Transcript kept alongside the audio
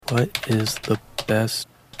What is the best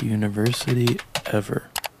university ever?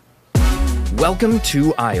 Welcome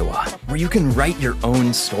to Iowa, where you can write your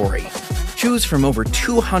own story. Choose from over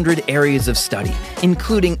 200 areas of study,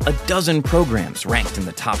 including a dozen programs ranked in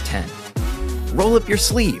the top 10. Roll up your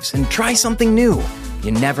sleeves and try something new.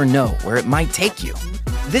 You never know where it might take you.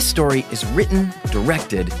 This story is written,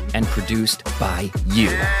 directed, and produced by you.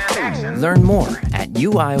 Learn more at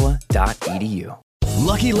uiowa.edu.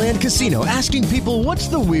 Lucky Land Casino, asking people, what's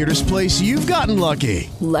the weirdest place you've gotten lucky?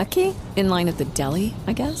 Lucky? In line at the deli,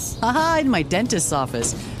 I guess? Aha, in my dentist's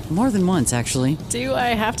office. More than once, actually. Do I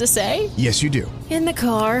have to say? Yes, you do. In the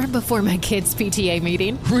car before my kids' PTA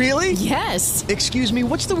meeting. Really? Yes. Excuse me,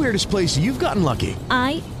 what's the weirdest place you've gotten lucky?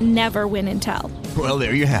 I never win and tell. Well,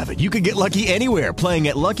 there you have it. You can get lucky anywhere, playing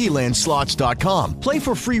at LuckyLandSlots.com. Play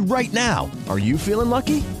for free right now. Are you feeling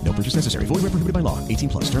lucky? No purchase necessary. Void where prohibited by law.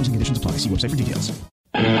 18+. Terms and conditions apply. See website for details.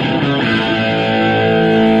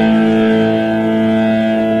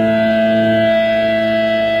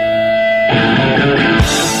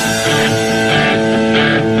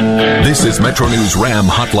 This is Metro News Ram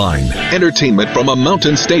Hotline. Entertainment from a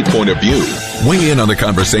Mountain State point of view. Weigh in on the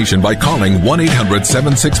conversation by calling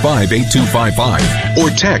 1-800-765-8255 or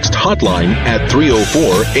text Hotline at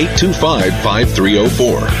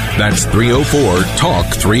 304-825-5304. That's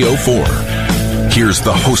 304-TALK-304. Here's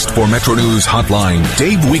the host for Metro News Hotline,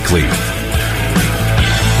 Dave Weekley.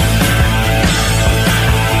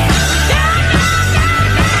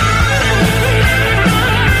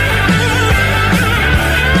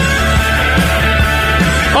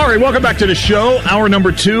 All right, welcome back to the show. Hour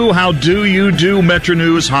number 2, How Do You Do Metro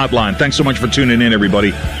News Hotline. Thanks so much for tuning in,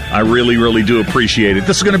 everybody. I really, really do appreciate it.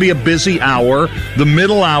 This is going to be a busy hour, the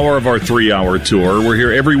middle hour of our 3-hour tour. We're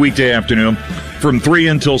here every weekday afternoon from 3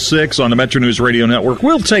 until 6 on the Metro News Radio Network.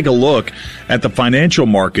 We'll take a look at the financial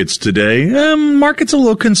markets today. Markets a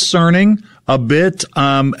little concerning a bit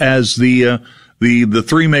as the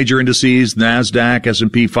three major indices, NASDAQ,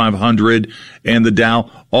 S&P 500, and the Dow,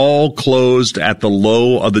 all closed at the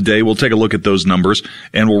low of the day. We'll take a look at those numbers,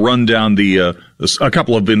 and we'll run down a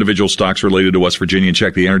couple of individual stocks related to West Virginia and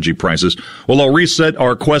check the energy prices. Well, I'll reset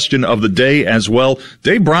our question of the day as well.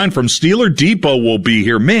 Dave Bryan from Steeler Depot will be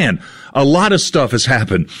here. Man, a lot of stuff has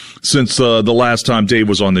happened since the last time Dave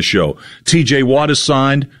was on the show. T.J. Watt is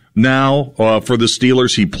signed now for the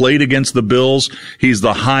Steelers. He played against the Bills. He's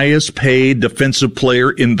the highest paid defensive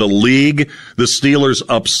player in the league. The Steelers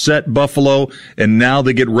upset Buffalo, and now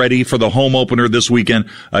they get ready for the home opener this weekend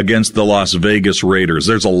against the Las Vegas Raiders.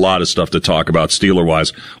 There's a lot of stuff to talk about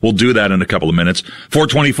Steeler-wise. We'll do that in a couple of minutes.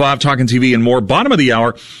 425, Talking TV and more. Bottom of the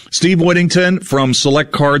hour, Steve Whittington from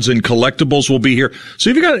Select Cards and Collectibles will be here. So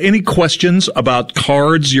if you got any questions about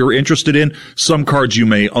cards you're interested in, some cards you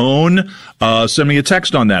may own, send me a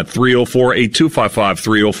text on that.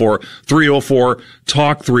 304-8255,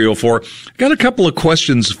 304-304-TALK-304. Got a couple of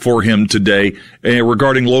questions for him today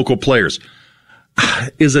regarding local players.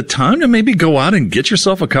 Is it time to maybe go out and get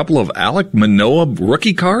yourself a couple of Alek Manoah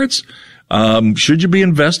rookie cards? Should you be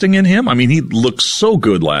investing in him? I mean, he looked so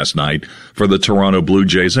good last night for the Toronto Blue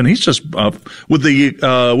Jays, and he's just with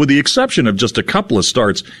the exception of just a couple of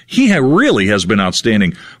starts, he really has been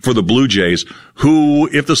outstanding for the Blue Jays, who,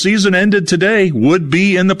 if the season ended today, would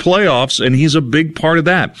be in the playoffs, and he's a big part of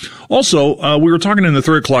that. Also, we were talking in the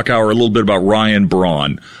 3 o'clock hour a little bit about Ryan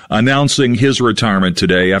Braun announcing his retirement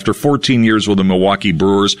today after 14 years with the Milwaukee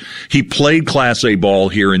Brewers. He played Class A ball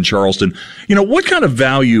here in Charleston. You know, what kind of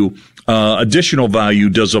value, additional value,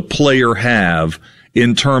 does a player have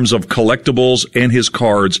in terms of collectibles and his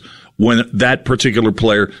cards when that particular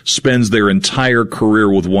player spends their entire career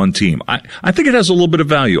with one team? I think it has a little bit of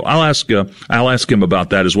value. I'll ask him about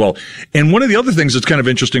that as well. And one of the other things that's kind of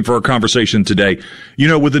interesting for our conversation today, you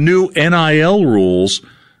know, with the new NIL rules,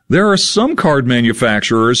 there are some card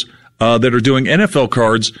manufacturers that are doing NFL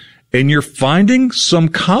cards, and you're finding some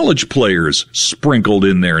college players sprinkled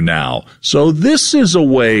in there now. So this is a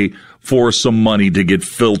way for some money to get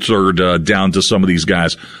filtered down to some of these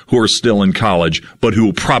guys who are still in college, but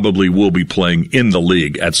who probably will be playing in the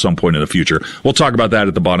league at some point in the future. We'll talk about that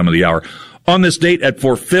at the bottom of the hour. On this date at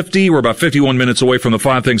 4:50, we're about 51 minutes away from the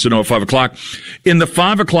 5 things to know at 5 o'clock. In the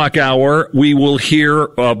 5 o'clock hour, we will hear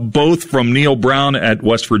both from Neil Brown at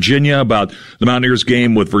West Virginia about the Mountaineers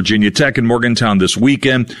game with Virginia Tech and Morgantown this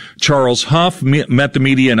weekend. Charles Huff met the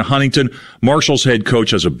media in Huntington. Marshall's head coach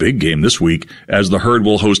has a big game this week as the Herd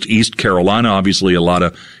will host East Carolina. Obviously, a lot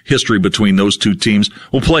of history between those two teams.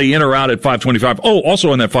 We'll play in or out at 5:25. Oh,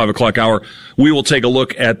 also in that 5 o'clock hour, we will take a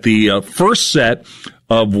look at the first set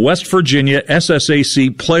of West Virginia SSAC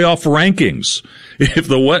playoff rankings.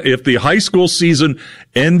 If the high school season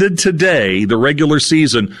ended today, the regular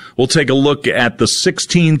season. We'll take a look at the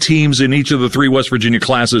 16 teams in each of the 3 West Virginia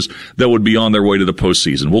classes that would be on their way to the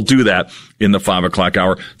postseason. We'll do that in the 5 o'clock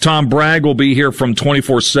hour. Tom Bragg will be here from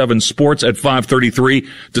 24/7 Sports at 5:33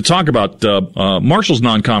 to talk about Marshall's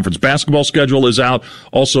non-conference basketball schedule is out.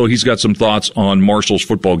 Also, he's got some thoughts on Marshall's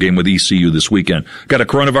football game with ECU this weekend. Got a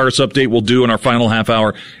coronavirus update we'll do in our final half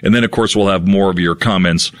hour, and then, of course, we'll have more of your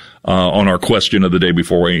comments on our question of the day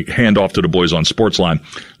before we hand off to the boys on Sportsline.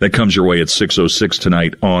 That comes your way at 6:06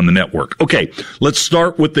 tonight on the network. Okay, let's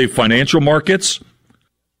start with the financial markets.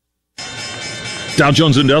 Dow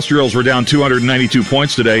Jones Industrials were down 292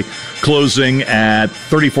 points today, closing at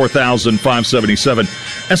 34,577.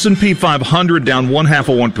 S&P 500 down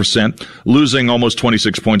 0.5%, losing almost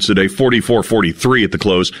 26 points today, 44.43 at the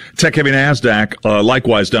close. Tech-heavy NASDAQ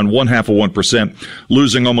likewise down 0.5%,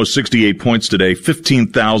 losing almost 68 points today,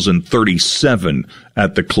 15,037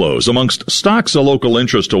 at the close. Amongst stocks of local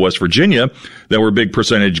interest to West Virginia, there were big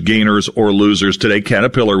percentage gainers or losers today.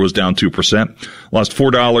 Caterpillar was down 2%, lost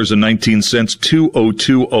 $4.19,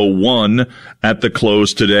 202.01 at the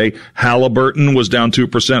close today. Halliburton was down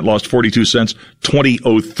 2%, lost 42 cents,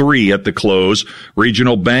 20.03 at the close.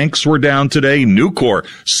 Regional banks were down today. Nucor,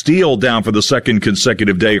 steel down for the second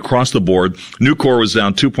consecutive day across the board. Nucor was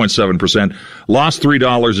down 2.7%, lost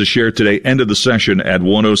 $3 a share today, ended the session at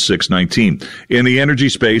 106.19. In the energy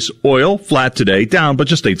space, oil flat today, down but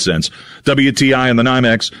just 8 cents. WTI and the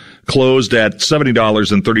NYMEX closed at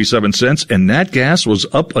 $70.37, and nat gas was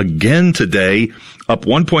up again today, up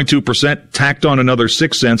 1.2%, tacked on another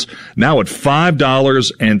 6 cents, now at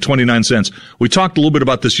 $5.29. We talked a little bit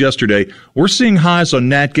about this yesterday. We're seeing highs on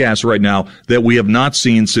nat gas right now that we have not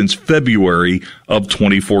seen since February of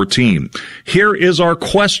 2014. Here is our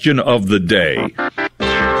question of the day.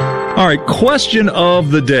 All right, question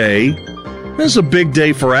of the day. This is a big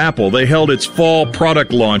day for Apple. They held its fall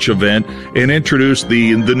product launch event and introduced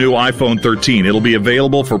the new iPhone 13. It'll be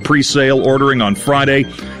available for pre-sale ordering on Friday.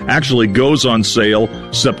 Actually goes on sale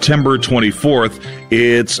September 24th.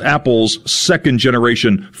 It's Apple's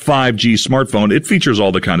second-generation 5G smartphone. It features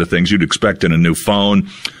all the kind of things you'd expect in a new phone.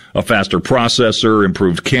 A faster processor,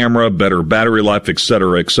 improved camera, better battery life, et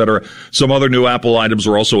cetera, et cetera. Some other new Apple items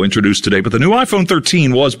were also introduced today, but the new iPhone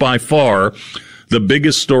 13 was by far the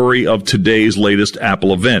biggest story of today's latest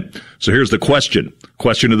Apple event. So here's the question.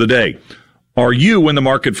 Question of the day. Are you in the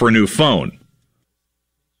market for a new phone?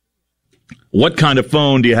 What kind of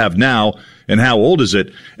phone do you have now, and how old is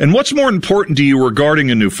it? And what's more important to you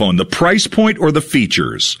regarding a new phone, the price point or the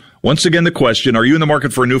features? Once again, the question, are you in the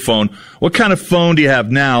market for a new phone? What kind of phone do you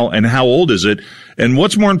have now, and how old is it? And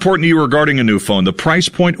what's more important to you regarding a new phone, the price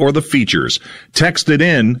point or the features? Text it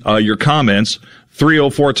in, your comments,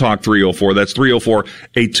 304-TALK 304. That's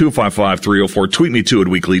 304-8255-304. Tweet me too at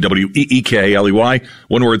Weekly, WEEKLEY.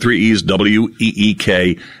 One word, 3 E's,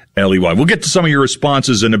 WEEKLEY. We'll get to some of your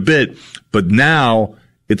responses in a bit, but now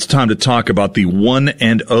it's time to talk about the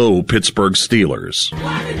 1-0 Pittsburgh Steelers.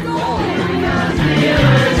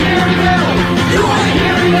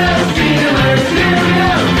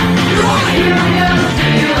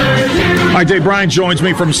 All right, Dave Bryant joins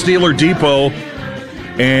me from Steeler Depot.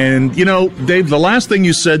 And, you know, Dave, the last thing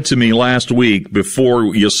you said to me last week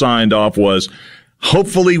before you signed off was,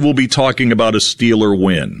 hopefully we'll be talking about a Steeler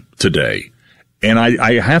win today. And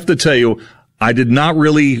I have to tell you, I didn't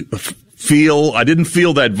feel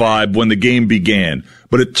that vibe when the game began,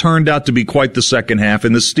 but it turned out to be quite the second half,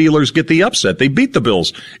 and the Steelers get the upset. They beat the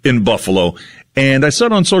Bills in Buffalo. And I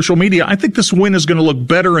said on social media, I think this win is going to look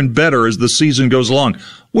better and better as the season goes along.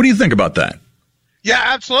 What do you think about that? Yeah,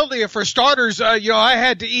 absolutely. For starters, I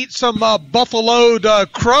had to eat some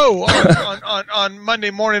buffaloed crow on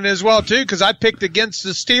Monday morning as well, too, because I picked against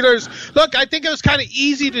the Steelers. Look, I think it was kind of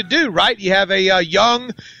easy to do, right? You have a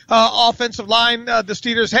young offensive line the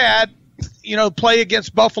Steelers had. Play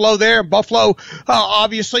against Buffalo there. Buffalo,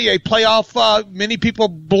 obviously a playoff. Many people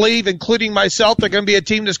believe, including myself, they're going to be a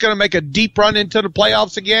team that's going to make a deep run into the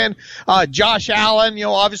playoffs again. Josh Allen,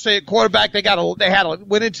 obviously at quarterback, they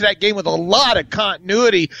went into that game with a lot of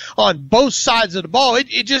continuity on both sides of the ball.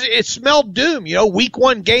 It smelled doom. Week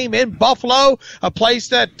 1 game in Buffalo, a place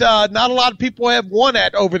that not a lot of people have won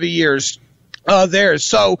at over the years. There.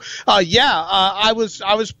 So, I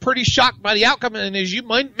was pretty shocked by the outcome. And as you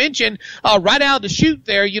mentioned, right out of the chute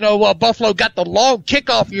there, Buffalo got the long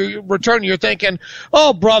kickoff return. You're thinking,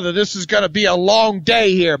 oh, brother, this is going to be a long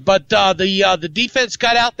day here. But, the defense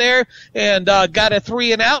got out there and, got a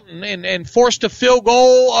 3-and-out and forced a field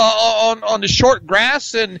goal, on the short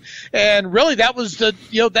grass. And really that was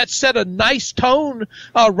that set a nice tone,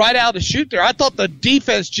 right out of the chute there. I thought the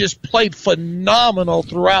defense just played phenomenal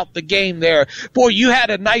throughout the game there. boy, you had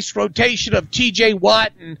a nice rotation of T.J.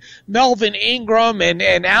 Watt and Melvin Ingram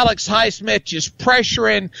and Alex Highsmith just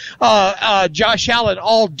pressuring Josh Allen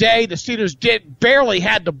all day. The Steelers barely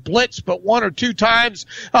had to blitz but one or two times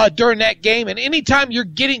during that game. And anytime you're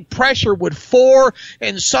getting pressure with 4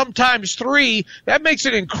 and sometimes 3, that makes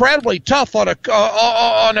it incredibly tough on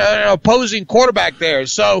an opposing quarterback there.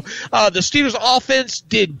 So the Steelers offense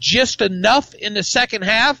did just enough in the second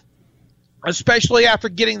half, especially after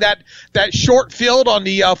getting that short field on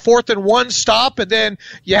the 4th and 1 stop, and then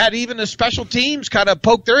you had even the special teams kind of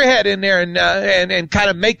poke their head in there and kind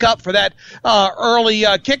of make up for that early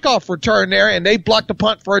kickoff return there, and they blocked a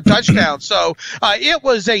punt for a touchdown. So it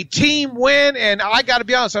was a team win, and I got to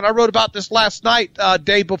be honest, and I wrote about this last night,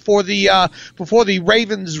 day before the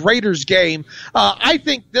Ravens-Raiders game. I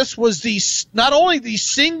think this was not only the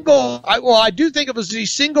single, I do think it was the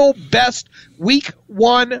single best Week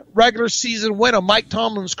 1 regular season win of Mike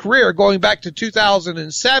Tomlin's career going back to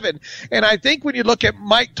 2007. And I think when you look at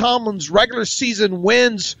Mike Tomlin's regular season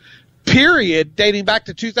wins period dating back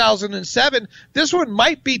to 2007, this one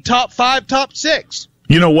might be top 5, top 6.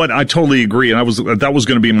 You know what? I totally agree, and that was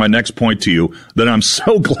going to be my next point to you, that I'm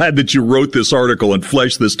so glad that you wrote this article and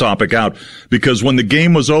fleshed this topic out, because when the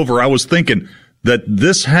game was over, I was thinking that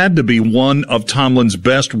this had to be one of Tomlin's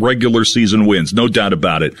best regular season wins, no doubt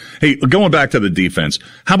about it. Hey, going back to the defense,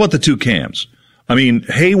 how about the two Cams? I mean,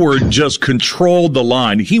 Hayward just controlled the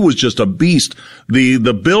line. He was just a beast. The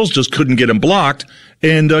Bills just couldn't get him blocked,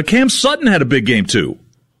 and Cam Sutton had a big game too.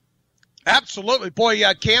 Absolutely. Boy,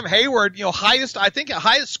 Cam Hayward, highest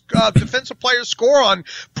defensive player score on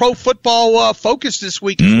Pro Football Focus this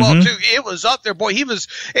week as well, too. It was up there. Boy,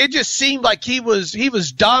 it just seemed like he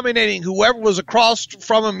was dominating whoever was across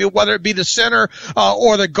from him, whether it be the center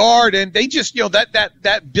or the guard. And they just,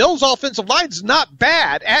 that Bills offensive line's not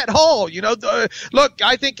bad at all. Look,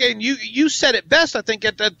 I think, and you said it best, I think,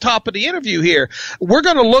 at the top of the interview here.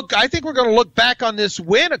 I think we're going to look back on this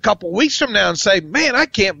win a couple weeks from now and say, man, I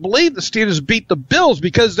can't believe the Steelers beat the Bills,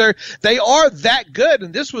 because they are that good,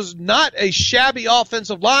 and this was not a shabby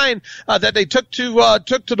offensive line that they took to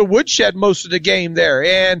the woodshed most of the game there.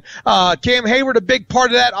 And Cam Hayward, a big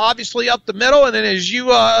part of that, obviously up the middle, and then as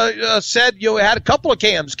you said, you had a couple of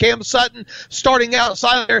Cams. Cam Sutton starting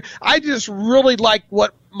outside there. I just really like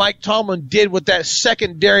what Mike Tomlin did with that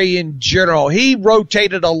secondary in general. He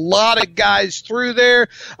rotated a lot of guys through there,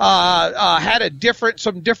 had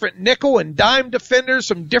some different nickel and dime defenders,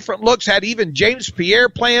 some different looks, had even James Pierre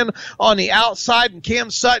playing on the outside and Cam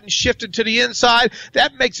Sutton shifted to the inside.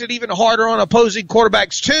 That makes it even harder on opposing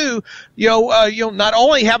quarterbacks too. Not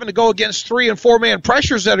only having to go against 3 and 4 man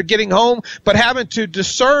pressures that are getting home, but having to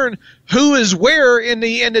discern who is where in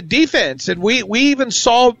the defense. And we even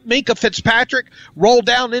saw Minkah Fitzpatrick roll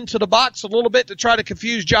down into the box a little bit to try to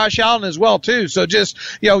confuse Josh Allen as well too. So just,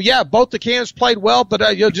 both the Cams played well, but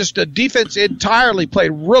just the defense entirely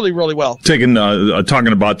played really, really well. Talking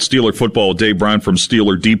about Steeler football, Dave Brown from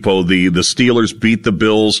Steeler Depot. The Steelers beat the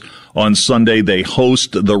Bills on Sunday. They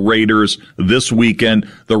host the Raiders this weekend.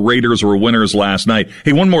 The Raiders were winners last night.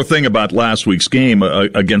 Hey, one more thing about last week's game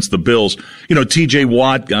against the Bills. T.J.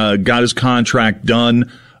 Watt got his contract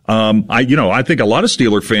done. I think a lot of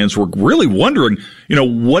Steeler fans were really wondering,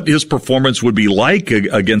 what his performance would be like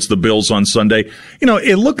against the Bills on Sunday.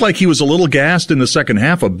 It looked like he was a little gassed in the second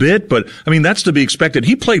half a bit, but that's to be expected.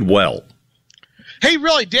 He played well. He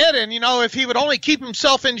really did, and if he would only keep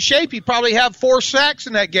himself in shape, he'd probably have 4 sacks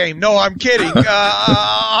in that game. No, I'm kidding.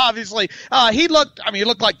 Obviously, he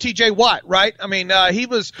looked like T.J. Watt, right? He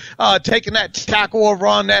was taking that tackle over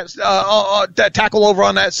on that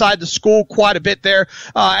side of the school quite a bit there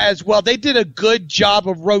as well. They did a good job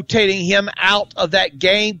of rotating him out of that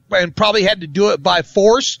game, and probably had to do it by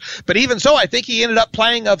force. But even so, I think he ended up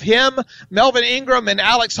playing of him, Melvin Ingram, and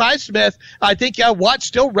Alex Highsmith. I think Watt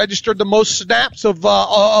still registered the most snaps of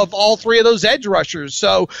all 3 of those edge rushers.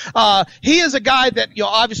 So he is a guy that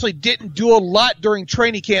obviously didn't do a lot during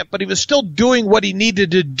training camp, but he was still doing what he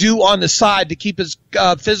needed to do on the side to keep his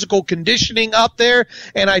physical conditioning up there,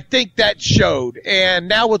 and I think that showed. And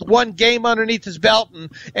now with one game underneath his belt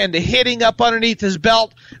and the hitting up underneath his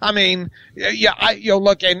belt,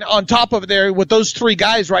 look, and on top of it there with those 3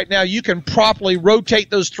 guys right now, you can properly rotate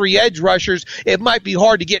those 3 edge rushers. It might be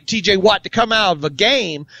hard to get T.J. Watt to come out of a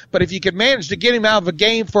game, but if you can manage to get him him out of a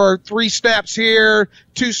game for 3 snaps here,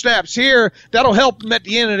 2 snaps here, that'll help him at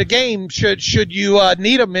the end of the game should you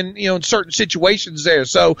need him in certain situations there.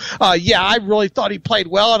 So I really thought he played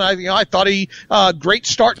well, and I thought he great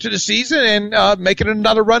start to the season and making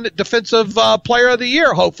another run at Defensive Player of the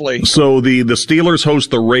Year, hopefully. So the Steelers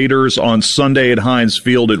host the Raiders on Sunday at Heinz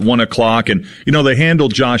Field at 1:00, and they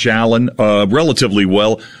handled Josh Allen relatively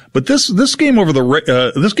well. But this game with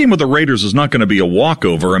the Raiders is not going to be a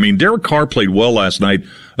walkover. I mean, Derek Carr played well last night,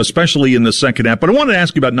 especially in the second half. But I wanted to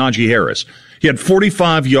ask you about Najee Harris. He had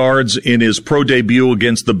 45 yards in his pro debut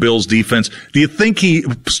against the Bills defense. Do you think he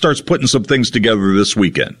starts putting some things together this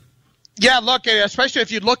weekend? Yeah, look, especially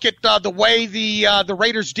if you look at the way the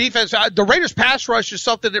Raiders defense, the Raiders pass rush is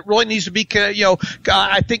something that really needs to be,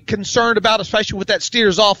 I think concerned about, especially with that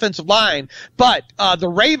Steelers offensive line. But the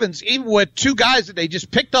Ravens, even with 2 guys that they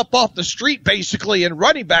just picked up off the street, basically, and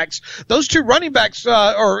running backs, those 2 running backs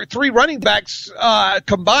or 3 running backs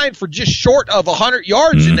combined for just short of 100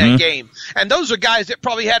 yards in that game. And those are guys that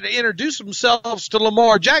probably had to introduce themselves to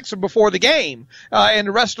Lamar Jackson before the game and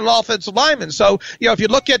the rest of the offensive linemen. So, if you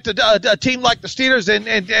look at a team like the Steelers and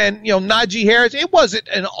Najee Harris, it wasn't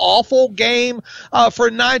an awful game for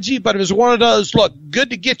Najee, but it was one of those, look, good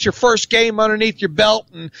to get your first game underneath your belt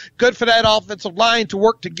and good for that offensive line to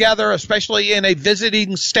work together, especially in a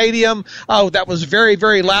visiting stadium that was very,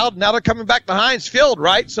 very loud. Now they're coming back to Heinz Field,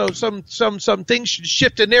 right? So some things should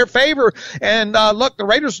shift in their favor. And look, the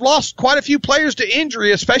Raiders lost quite a few players to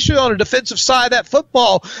injury, especially on the defensive side of that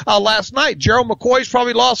football last night. Gerald McCoy's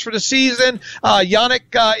probably lost for the season.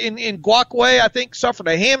 Yannick in Ngakoue, I think, suffered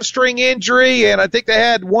a hamstring injury, and I think they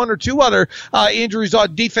had 1 or 2 other injuries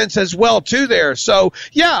on defense as well, too, there. So,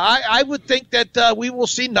 yeah, I would think that we will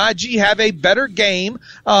see Najee have a better game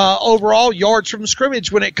overall yards from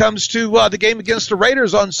scrimmage when it comes to the game against the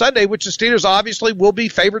Raiders on Sunday, which the Steelers obviously will be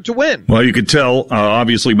favored to win. Well, you could tell,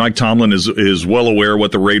 obviously, Mike Tomlin is well aware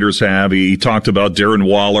what the Raiders have. He talked about Darren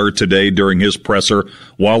Waller today during his presser.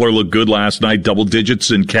 Waller looked good last night, double digits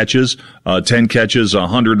in catches, 10 catches,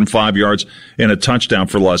 105 yards, and a touchdown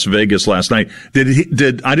for Las Vegas last night.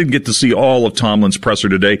 I didn't get to see all of Tomlin's presser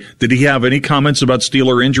today. Did he have any comments about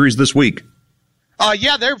Steeler injuries this week?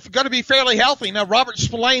 Yeah, they're going to be fairly healthy. Now, Robert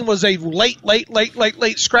Spillane was a late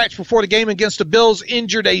scratch before the game against the Bills,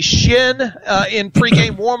 injured a shin in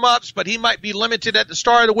pregame warm-ups, but he might be limited at the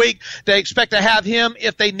start of the week. They expect to have him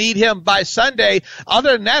if they need him by Sunday.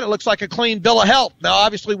 Other than that, it looks like a clean bill of health. Now,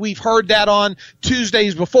 obviously, we've heard that on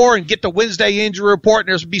Tuesdays before and get the Wednesday injury report, and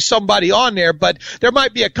there's be somebody on there, but there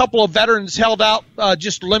might be a couple of veterans held out,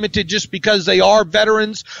 just limited just because they are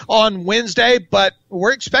veterans on Wednesday, but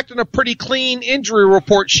we're expecting a pretty clean injury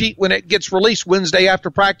report sheet when it gets released Wednesday after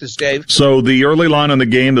practice, Dave. So the early line on the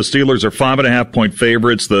game, the Steelers are 5.5-point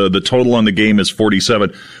favorites. The total on the game is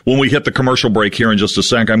 47. When we hit the commercial break here in just a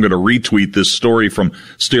sec, I'm going to retweet this story from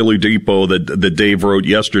Steeler Depot that Dave wrote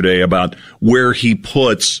yesterday about where he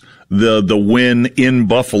puts the win in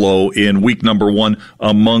Buffalo in week number 1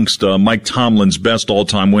 amongst Mike Tomlin's best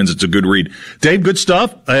all-time wins. It's a good read. Dave, good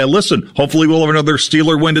stuff. Listen, hopefully we'll have another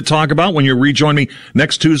Steeler win to talk about when you rejoin me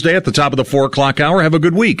next Tuesday at the top of the 4 o'clock hour. Have a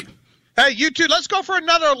good week. Hey, you two, let's go for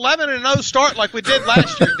another 11-0 start like we did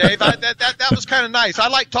last year, Dave. That was kind of nice. I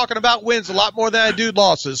like talking about wins a lot more than I do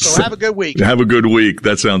losses, so have a good week. Have a good week.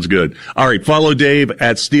 That sounds good. All right, follow Dave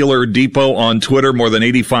at Steeler Depot on Twitter. More than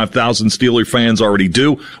 85,000 Steeler fans already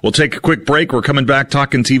do. We'll take a quick break. We're coming back.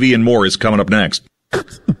 Talking TV and more is coming up next.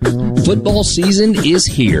 Football season is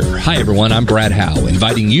here. Hi, everyone. I'm Brad Howe,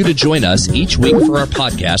 inviting you to join us each week for our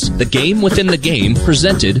podcast, The Game Within the Game,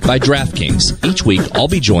 presented by DraftKings. Each week, I'll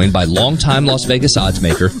be joined by longtime Las Vegas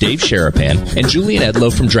oddsmaker Dave Sharapan and Julian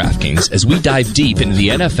Edlow from DraftKings as we dive deep into the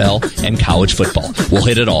NFL and college football. We'll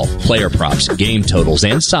hit it all, player props, game totals,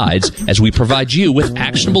 and sides, as we provide you with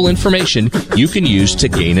actionable information you can use to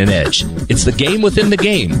gain an edge. It's The Game Within the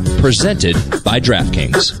Game, presented by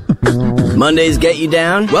DraftKings. Mondays get you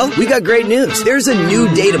down? Well, we got great news. There's a new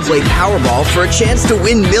day to play Powerball for a chance to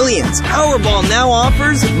win millions. Powerball now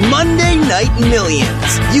offers Monday Night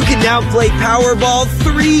Millions. You can now play Powerball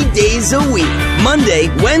 3 days a week. Monday,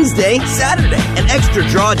 Wednesday, Saturday. An extra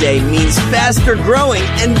draw day means faster growing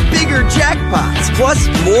and bigger jackpots, plus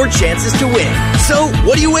more chances to win. So,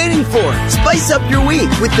 what are you waiting for? Spice up your week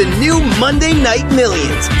with the new Monday Night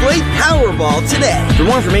Millions. Play Powerball today. For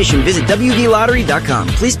more information, visit WVLottery.com.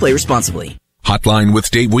 Please play responsibly. Hotline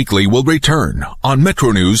with Dave Weekly will return on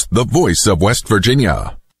Metro News, the voice of West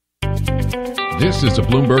Virginia. This is a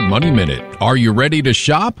Bloomberg Money Minute. Are you ready to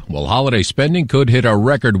shop? Well, holiday spending could hit a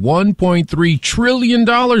record $1.3 trillion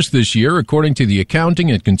this year, according to the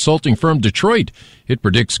accounting and consulting firm Detroit. It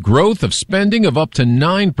predicts growth of spending of up to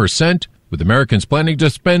 9%. with Americans planning to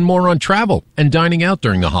spend more on travel and dining out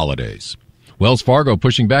during the holidays. Wells Fargo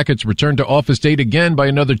pushing back its return to office date again by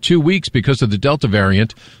another 2 weeks because of the Delta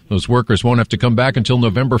variant. Those workers won't have to come back until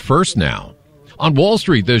November 1st now. On Wall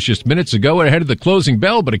Street, this just minutes ago ahead of the closing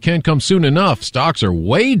bell, but it can't come soon enough. Stocks are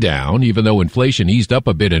way down, even though inflation eased up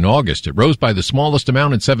a bit in August. It rose by the smallest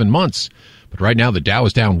amount in 7 months. But right now, the Dow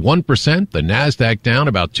is down 1%, the NASDAQ down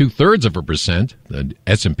about 2/3%, the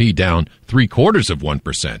S&P down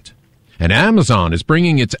 0.75%. And Amazon is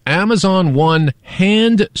bringing its Amazon One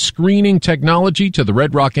hand screening technology to the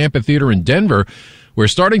Red Rock Amphitheater in Denver, where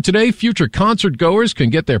starting today, future concert goers can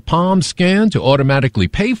get their palms scanned to automatically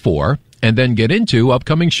pay for and then get into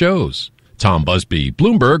upcoming shows. Tom Busby,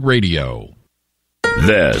 Bloomberg Radio.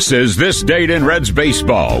 This is This Date in Reds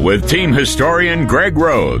Baseball with team historian Greg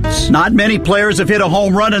Rhodes. Not many players have hit a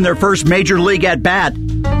home run in their first major league at-bat,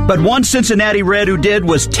 but one Cincinnati Red who did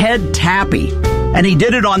was Ted Tappy, and he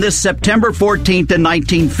did it on this September 14th in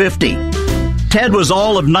 1950. Ted was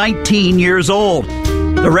all of 19 years old.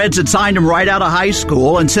 The Reds had signed him right out of high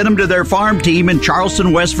school and sent him to their farm team in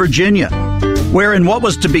Charleston, West Virginia, where in what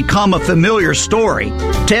was to become a familiar story,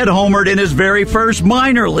 Ted homered in his very first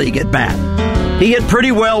minor league at-bat. He hit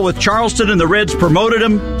pretty well with Charleston, and the Reds promoted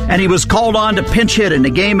him, and he was called on to pinch hit in a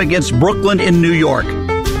game against Brooklyn in New York.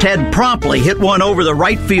 Ted promptly hit one over the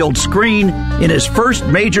right field screen in his first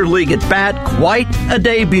major league at-bat. Quite a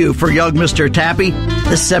debut for young Mr. Tappy.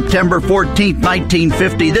 This September 14th,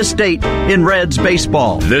 1950, this date in Reds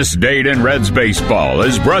baseball. This Date in Reds Baseball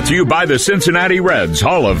is brought to you by the Cincinnati Reds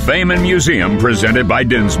Hall of Fame and Museum, presented by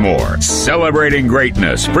Dinsmore. Celebrating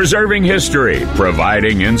greatness, preserving history,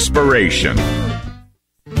 providing inspiration.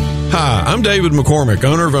 Hi, I'm David McCormick,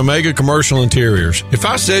 owner of Omega Commercial Interiors. If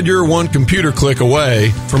I said you're one computer click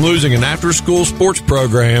away from losing an after-school sports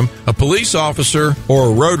program, a police officer, or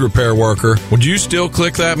a road repair worker, would you still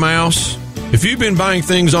click that mouse? If you've been buying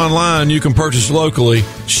things online you can purchase locally,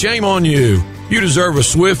 shame on you. You deserve a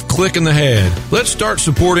swift click in the head. Let's start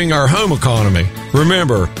supporting our home economy.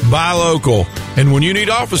 Remember, buy local. And when you need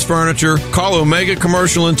office furniture, call Omega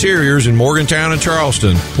Commercial Interiors in Morgantown and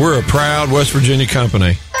Charleston. We're a proud West Virginia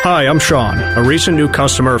company. Hi, I'm Sean, a recent new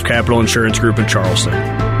customer of Capital Insurance Group in Charleston.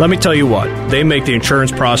 Let me tell you what, they make the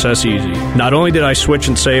insurance process easy. Not only did I switch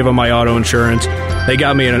and save on my auto insurance, they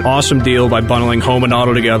got me an awesome deal by bundling home and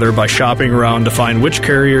auto together by shopping around to find which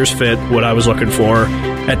carriers fit what I was looking for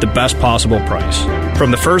at the best possible price. From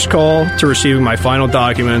the first call to receiving my final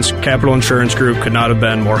documents, Capital Insurance Group could not have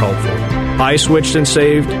been more helpful. I switched and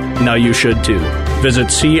saved, now you should too. Visit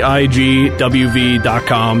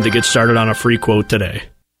CIGWV.com to get started on a free quote today.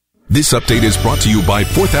 This update is brought to you by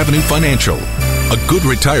 4th Avenue Financial. A good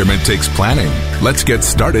retirement takes planning. Let's get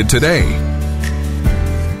started today.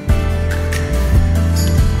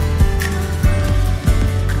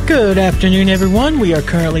 Good afternoon, everyone. We are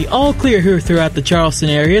currently all clear here throughout the Charleston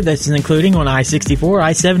area. This is including on I-64,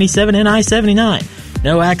 I-77, and I-79.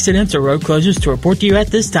 No accidents or road closures to report to you at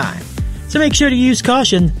this time. So make sure to use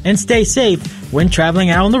caution and stay safe when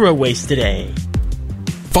traveling out on the roadways today.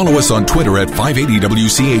 Follow us on Twitter at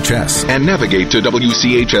 580WCHS and navigate to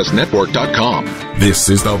WCHSnetwork.com. This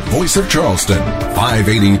is the voice of Charleston,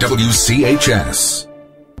 580WCHS.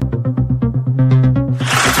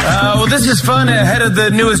 Well, this is fun. Ahead of the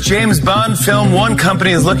newest James Bond film, one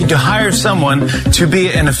company is looking to hire someone to be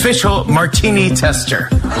an official martini tester.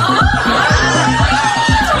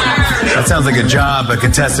 That sounds like a job a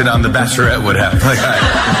contestant on The Bachelorette would have. Like, hi,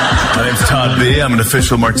 my name's Todd B. I'm an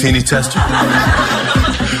official martini tester.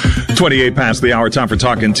 28 past the hour, time for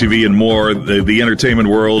Talking TV and more. The entertainment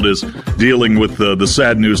world is dealing with the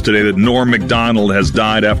sad news today that Norm Macdonald has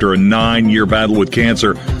died after a 9-year battle with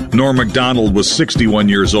cancer. Norm Macdonald was 61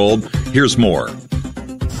 years old. Here's more. Ladies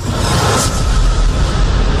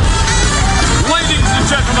and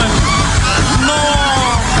gentlemen,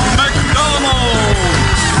 Norm Macdonald.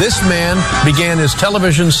 This man began his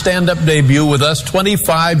television stand-up debut with us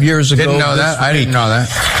 25 years ago. Didn't know that. I didn't know that.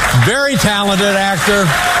 Very talented actor.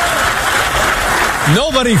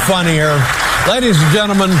 Nobody funnier. Ladies and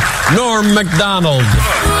gentlemen, Norm Macdonald.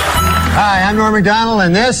 Hi, I'm Norm Macdonald,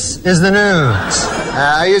 and this is the news.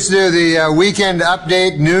 I used to do the weekend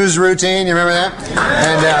update news routine. You remember that?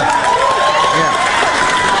 And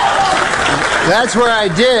that's where I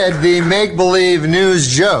did the make-believe news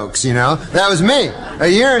jokes, you know. That was me. A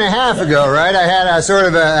year and a half ago, right, I had a sort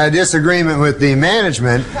of a disagreement with the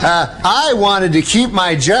management. I wanted to keep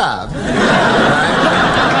my job, right?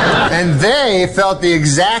 And they felt the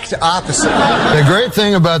exact opposite. The great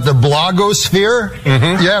thing about the blogosphere,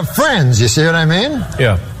 you have friends, you see what I mean?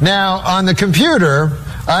 Yeah. Now, on the computer,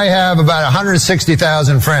 I have about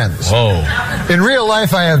 160,000 friends. Whoa. In real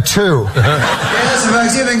life, I have 2. Hey, listen,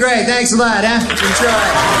 folks, you've been great. Thanks a lot, huh?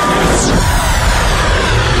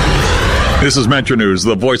 Enjoy. This is Metro News,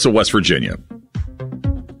 the voice of West Virginia.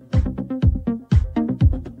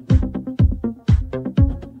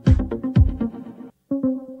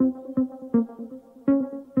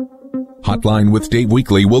 Hotline with Dave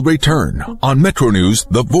Weekly will return on Metro News,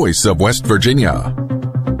 the voice of West Virginia.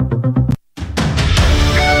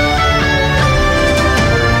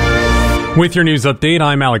 With your news update,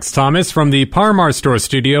 I'm Alex Thomas from the Par Mar Store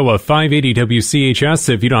studio of 580 WCHS.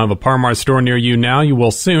 If you don't have a Par Mar store near you now, you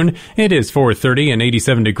will soon. It is 4:30 and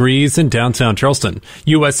 87 degrees in downtown Charleston.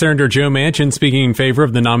 U.S. Senator Joe Manchin speaking in favor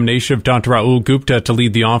of the nomination of Dr. Rahul Gupta to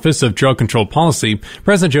lead the Office of Drug Control Policy.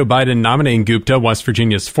 President Joe Biden nominating Gupta, West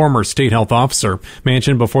Virginia's former state health officer.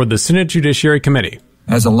 Manchin before the Senate Judiciary Committee.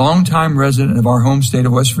 As a longtime resident of our home state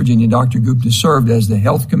of West Virginia, Dr. Gupta served as the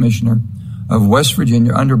health commissioner of West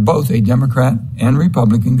Virginia under both a Democrat and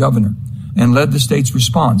Republican governor and led the state's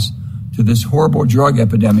response to this horrible drug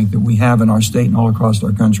epidemic that we have in our state and all across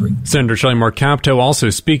our country. Senator Shelley Moore Capito also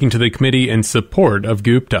speaking to the committee in support of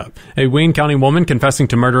Gupta. A Wayne County woman confessing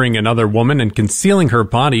to murdering another woman and concealing her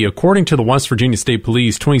body. According to the West Virginia State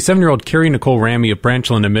Police, 27-year-old Carrie Nicole Ramey of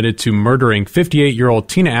Branchland admitted to murdering 58-year-old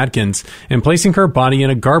Tina Adkins and placing her body in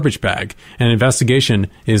a garbage bag. An investigation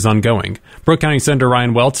is ongoing. Brooke County Senator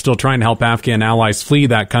Ryan Welch still trying to help Afghan allies flee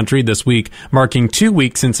that country this week, marking 2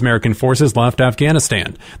 weeks since American forces left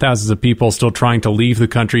Afghanistan. Thousands of people still trying to leave the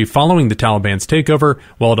country following the Taliban's takeover.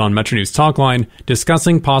 Weld on Metro News Talkline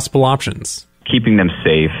discussing possible options. Keeping them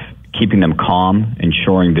safe, keeping them calm,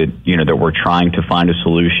 ensuring that, that we're trying to find a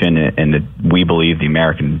solution and that we believe the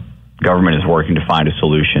American government is working to find a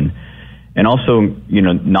solution. And also,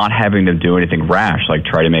 not having them do anything rash, like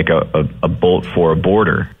try to make a bolt for a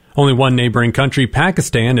border. Only one neighboring country,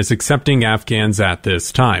 Pakistan, is accepting Afghans at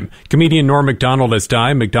this time. Comedian Norm Macdonald has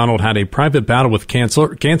died. Macdonald had a private battle with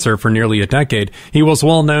cancer for nearly a decade. He was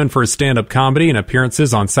well known for his stand-up comedy and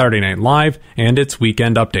appearances on Saturday Night Live and its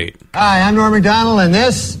Weekend Update. Hi, I'm Norm Macdonald, and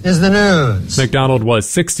this is the news. Macdonald was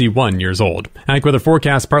 61 years old. AccuWeather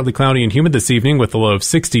forecast partly cloudy and humid this evening with a low of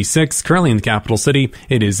 66. Currently in the capital city,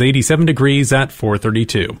 it is 87 degrees at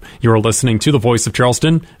 4:32. You're listening to the Voice of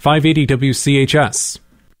Charleston, 580 WCHS.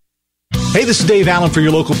 Hey, this is Dave Allen for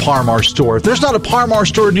your local Par Mar store. If there's not a Par Mar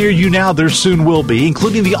store near you now, there soon will be,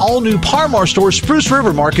 including the all-new Par Mar store, Spruce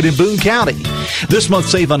River Market in Boone County. This month,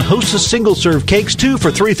 save on Hostess single-serve cakes, 2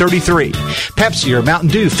 for $3.33. Pepsi or Mountain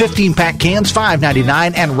Dew 15-pack cans,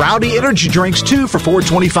 $5.99, and Rowdy energy drinks, 2 for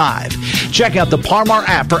 $4.25. Check out the Par Mar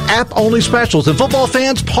app for app-only specials. And football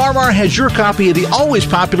fans, Par Mar has your copy of the always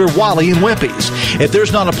popular Wally and Wimpy's. If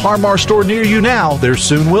there's not a Par Mar store near you now, there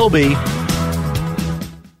soon will be.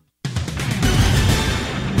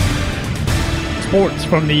 Sports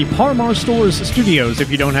from the Par Mar Stores studios.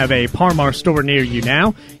 If you don't have a Par Mar store near you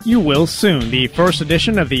now, you will soon. The first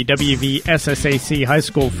edition of the WVSSAC High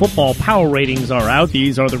School Football Power Ratings are out.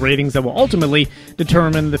 These are the ratings that will ultimately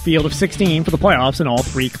determine the field of 16 for the playoffs in all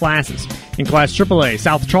 3 classes. In Class AAA,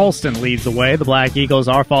 South Charleston leads the way. The Black Eagles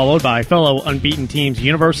are followed by fellow unbeaten teams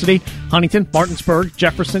University, Huntington, Martinsburg,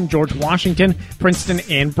 Jefferson, George Washington, Princeton,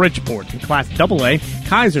 and Bridgeport. In Class AA,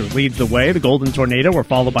 Kaiser leads the way. The Golden Tornado are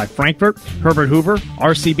followed by Frankfort, Herbert Hoover,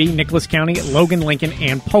 RCB, Nicholas County, Logan, Lincoln,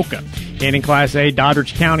 and Polka. And in Class A,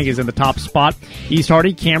 Doddridge County is in the top spot. East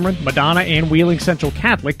Hardy, Cameron, Madonna, and Wheeling Central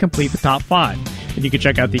Catholic complete the top 5. And you can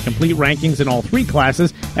check out the complete rankings in all 3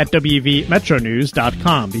 classes at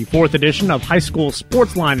WVMetroNews.com. The 4th edition of High School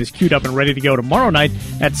Sportsline is queued up and ready to go tomorrow night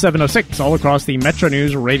at 7:06 all across the Metro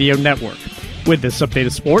News Radio Network. With this update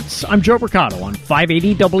of sports, I'm Joe Mercado on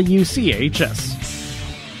 580 WCHS.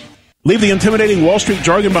 Leave the intimidating Wall Street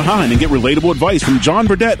jargon behind and get relatable advice from John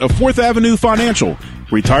Burdett of 4th Avenue Financial.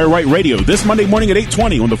 Retire Right Radio this Monday morning at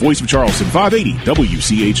 8:20 on the Voice of Charleston, 580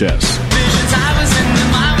 WCHS.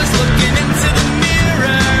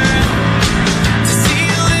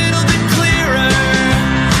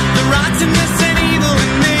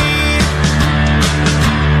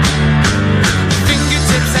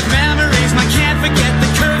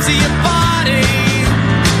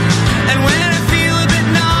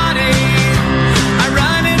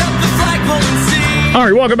 All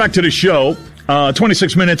right, welcome back to the show.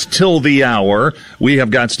 26 minutes till the hour. We have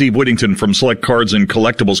got Steve Whittington from Select Cards and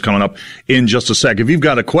Collectibles coming up in just a sec. If you've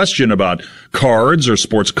got a question about cards or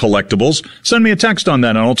sports collectibles, send me a text on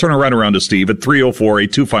that, and I'll turn it right around to Steve at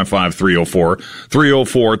 304-8255-304,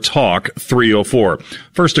 304-TALK-304.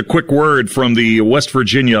 First, a quick word from the West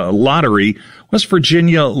Virginia Lottery. West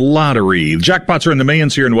Virginia Lottery. Jackpots are in the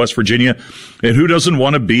millions here in West Virginia. And who doesn't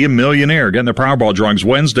want to be a millionaire? Again, the Powerball drawings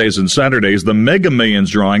Wednesdays and Saturdays. The Mega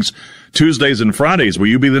Millions drawings Tuesdays and Fridays. Will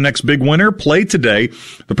you be the next big winner? Play today.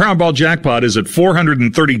 The Powerball jackpot is at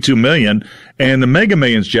 $432 million, and the Mega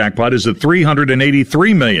Millions jackpot is at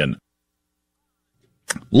 $383 million.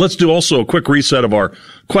 Let's do also a quick reset of our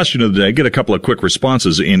question of the day. Get a couple of quick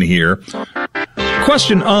responses in here.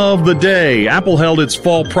 Question of the day. Apple held its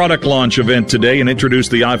fall product launch event today and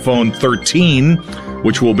introduced the iPhone 13,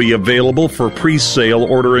 which will be available for pre-sale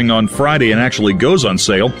ordering on Friday and actually goes on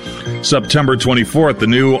sale September 24th. The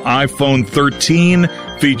new iPhone 13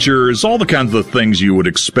 features all the kinds of things you would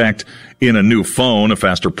expect in a new phone: a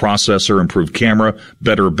faster processor, improved camera,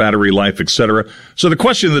 better battery life, etc. So the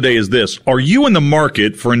question of the day is this: are you in the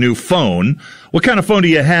market for a new phone? What kind of phone do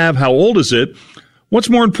you have? How old is it? What's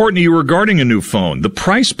more important to you regarding a new phone, the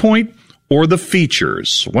price point or the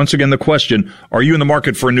features? Once again, the question, are you in the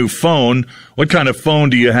market for a new phone? What kind of phone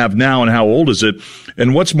do you have now and how old is it?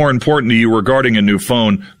 And what's more important to you regarding a new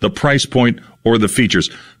phone, the price point or the features?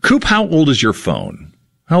 Coop, how old is your phone?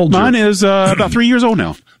 How old? Mine is about 3 years old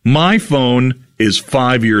now. My phone is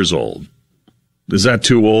 5 years old. Is that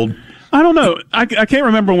too old? I don't know. I can't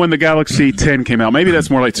remember when the Galaxy 10 came out. Maybe that's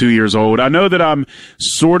more like 2 years old. I know that I'm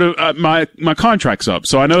sort of my contract's up,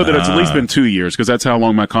 so I know that it's at least been 2 years because that's how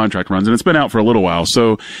long my contract runs, and it's been out for a little while.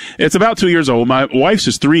 So it's about 2 years old. My wife's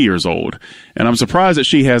is 3 years old, and I'm surprised that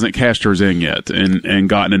she hasn't cashed hers in yet and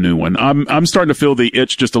gotten a new one. I'm starting to feel the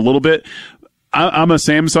itch just a little bit. I'm a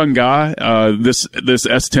Samsung guy. This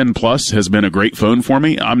S10 Plus has been a great phone for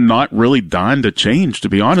me. I'm not really dying to change, to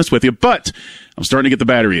be honest with you, but I'm starting to get the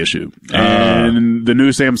battery issue. And the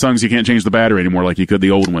new Samsungs, you can't change the battery anymore like you could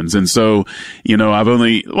the old ones. And so, I've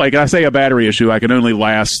only, like I say, a battery issue, I can only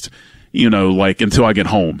last, like until I get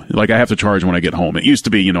home. Like I have to charge when I get home. It used to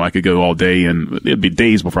be, I could go all day and it'd be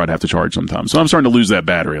days before I'd have to charge sometimes. So I'm starting to lose that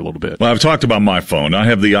battery a little bit. Well, I've talked about my phone. I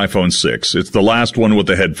have the iPhone 6. It's the last one with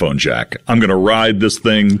the headphone jack. I'm going to ride this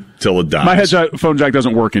thing till it dies. My headphone jack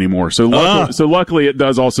doesn't work anymore. So luckily it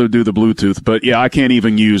does also do the Bluetooth. But yeah, I can't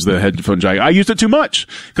even use the headphone jack. I used it too much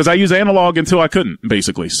because I use analog until I couldn't,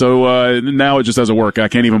 basically. So now it just doesn't work. I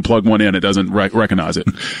can't even plug one in. It doesn't recognize it.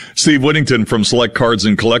 Steve Whittington from Select Cards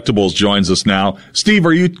and Collectibles joins us now. Steve,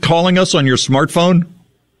 are you calling us on your smartphone?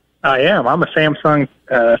 I am. I'm a Samsung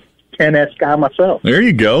 10S guy myself. There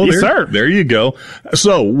you go. Yes, sir. There you go.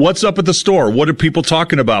 So what's up at the store? What are people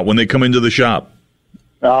talking about when they come into the shop?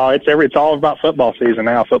 It's all about football season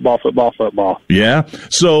now. Football. Yeah.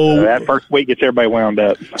 So that first week gets everybody wound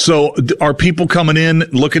up. So are people coming in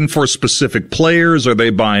looking for specific players? Are they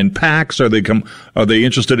buying packs? Are they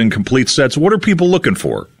interested in complete sets? What are people looking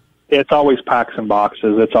for? It's always packs and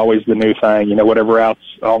boxes. It's always the new thing. Whatever out's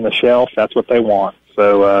on the shelf, that's what they want.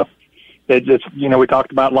 So we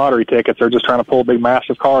talked about lottery tickets. They're just trying to pull a big,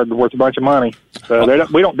 massive card worth a bunch of money. So a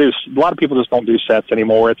lot of people just don't do sets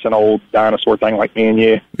anymore. It's an old dinosaur thing like me and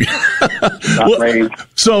you.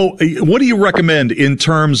 So what do you recommend in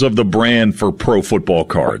terms of the brand for pro football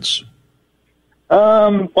cards?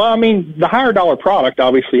 The higher dollar product,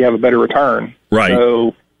 obviously you have a better return. Right.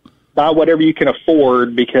 So buy whatever you can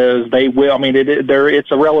afford because they will. It's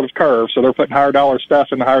a relative curve, so they're putting higher dollar stuff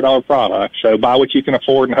in the higher dollar product. So buy what you can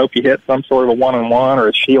afford and hope you hit some sort of a 1-on-1 or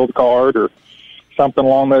a shield card or something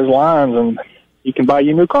along those lines, and you can buy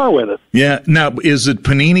you a new car with it. Yeah. Now, is it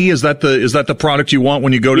Panini? Is that the product you want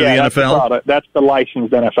when you go to the NFL? That's the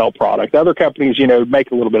licensed NFL product. Other companies,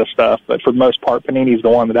 make a little bit of stuff, but for the most part, Panini's the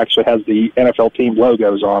one that actually has the NFL team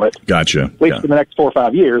logos on it. Gotcha. At least for the next 4 or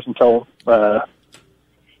 5 years until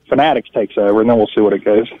Fanatics takes over, and then we'll see what it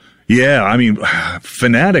goes. Yeah,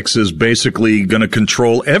 Fanatics is basically going to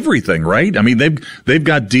control everything, right? They've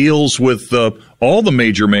got deals with all the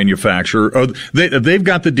major manufacturers. They've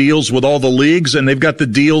got the deals with all the leagues, and they've got the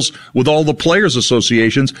deals with all the players'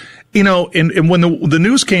 associations. And when the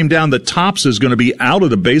news came down that Topps is going to be out of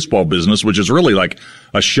the baseball business, which is really like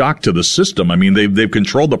a shock to the system. They've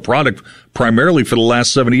controlled the product primarily for the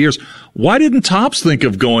last 70 years. Why didn't Topps think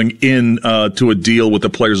of going in to a deal with the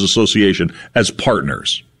Players Association as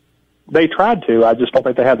partners? They tried to. I just don't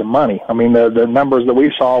think they had the money. The numbers that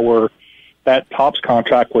we saw were that Topps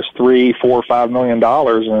contract was $3, $4, $5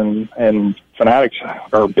 million, and Fanatics,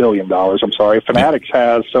 or $1 billion. I'm sorry. Fanatics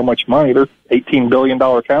has so much money. They're $18 billion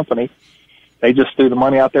company. They just threw the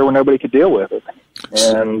money out there where nobody could deal with it,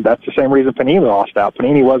 and that's the same reason Panini lost out.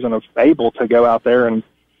 Panini wasn't able to go out there and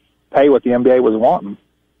pay what the NBA was wanting.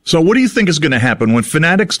 So, what do you think is going to happen when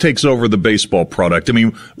Fanatics takes over the baseball product?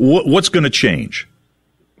 What's going to change?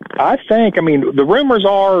 I think, the rumors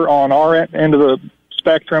are on our end of the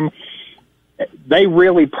spectrum, they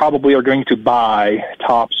really probably are going to buy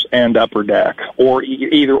Topps and Upper Deck, or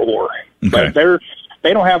either or. Okay. But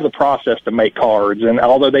they don't have the process to make cards, and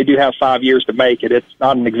although they do have 5 years to make it, it's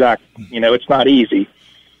not an exact, it's not easy.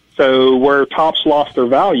 So where Topps lost their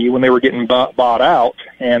value when they were getting bought out,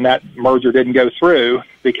 and that merger didn't go through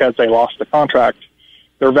because they lost the contract,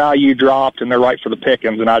 their value dropped, and they're right for the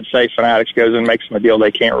pickings. And I'd say Fanatics goes and makes them a deal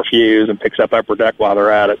they can't refuse and picks up Upper Deck while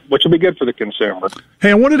they're at it, which will be good for the consumer.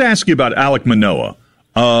 Hey, I wanted to ask you about Alek Manoah.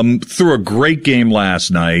 Threw a great game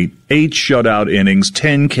last night, 8 shutout innings,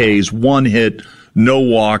 10 Ks, 1 hit, no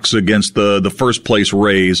walks against the first-place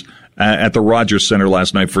Rays at the Rogers Center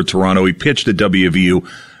last night for Toronto. He pitched at WVU.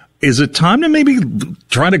 Is it time to maybe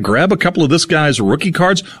try to grab a couple of this guy's rookie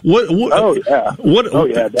cards? Oh,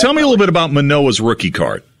 yeah. Tell me a little bit about Manoah's rookie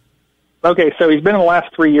card. Okay, so he's been in the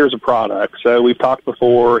last 3 years of product. So we've talked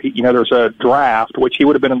before, there's a draft, which he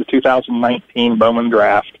would have been in the 2019 Bowman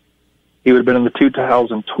draft. He would have been in the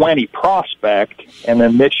 2020 prospect, and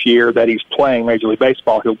then this year that he's playing Major League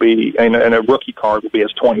Baseball, he'll be, and a rookie card will be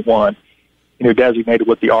as 21. Designated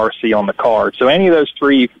with the RC on the card. So any of those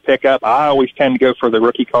 3 you can pick up. I always tend to go for the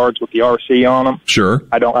rookie cards with the RC on them. Sure.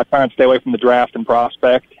 I try and stay away from the draft and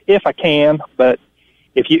prospect if I can, but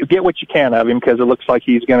if you get what you can of him, because it looks like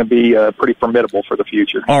he's going to be pretty formidable for the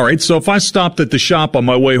future. All right. So if I stopped at the shop on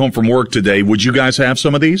my way home from work today, would you guys have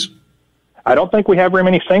some of these? I don't think we have very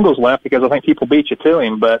many singles left because I think people beat you to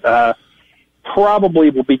him, but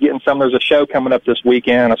probably we'll be getting some. There's a show coming up this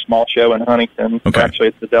weekend, a small show in Huntington. Okay. Actually,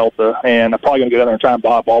 it's the Delta, and I'm probably going to go down there and try and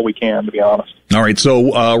buy up all we can, to be honest. All right,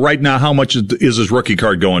 so right now, how much is his rookie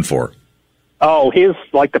card going for? Oh,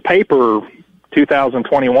 the paper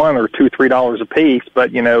 2021 are $2-3 a piece,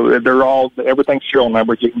 but, everything's serial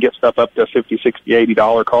numbers. You can get stuff up to $50, $60,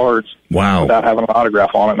 $80 cards. Wow. Without having an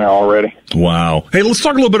autograph on it now already. Wow. Hey, let's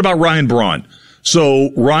talk a little bit about Ryan Braun. So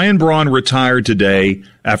Ryan Braun retired today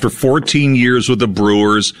after 14 years with the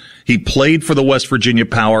Brewers. He played for the West Virginia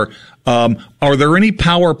Power. Are there any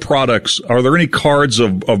Power products? Are there any cards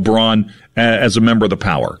of Braun as a member of the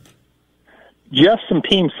Power? Just some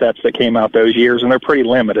team sets that came out those years, and they're pretty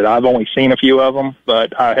limited. I've only seen a few of them,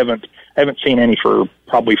 but I haven't seen any for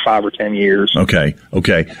probably 5 or 10 years. Okay.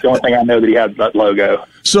 The only thing I know that he had that logo.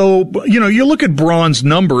 So, you look at Braun's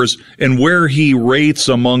numbers and where he rates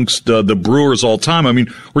amongst the Brewers all time. I mean,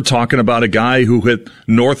 we're talking about a guy who hit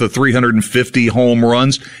north of 350 home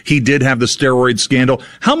runs. He did have the steroid scandal.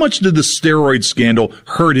 How much did the steroid scandal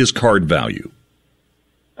hurt his card value?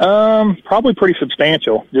 Probably pretty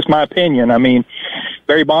substantial, just my opinion. I mean,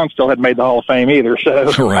 Barry Bonds still hadn't made the Hall of Fame either,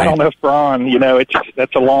 so right. I don't know if Braun,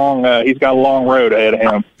 that's a long, he's got a long road ahead of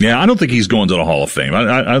him. Yeah, I don't think he's going to the Hall of Fame.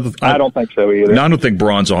 I don't think so either. No, I don't think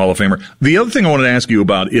Braun's a Hall of Famer. The other thing I wanted to ask you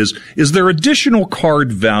about is there additional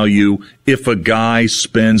card value if a guy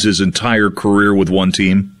spends his entire career with one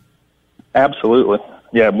team? Absolutely.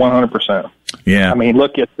 Yeah, 100%. Yeah. I mean,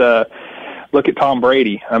 look at Tom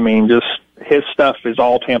Brady. I mean, just his stuff is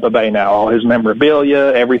all Tampa Bay now. All his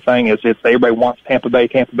memorabilia, everything is. Everybody wants Tampa Bay,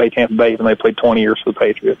 even they played 20 years for the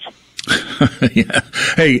Patriots. Yeah.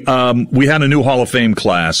 Hey, we had a new Hall of Fame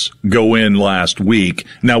class go in last week.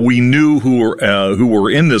 Now we knew who were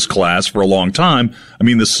in this class for a long time. I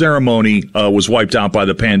mean, the ceremony was wiped out by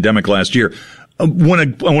the pandemic last year.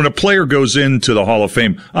 When a player goes into the Hall of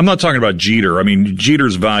Fame, I'm not talking about Jeter. I mean,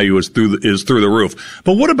 Jeter's value is through the roof.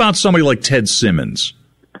 But what about somebody like Ted Simmons?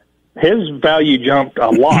 His value jumped a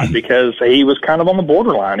lot because he was kind of on the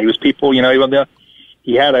borderline. He was people, he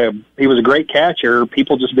was a great catcher.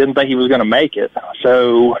 People just didn't think he was going to make it.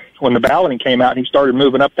 So when the balloting came out and he started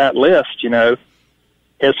moving up that list,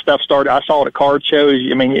 his stuff started. I saw it at card shows.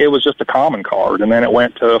 I mean, it was just a common card, and then it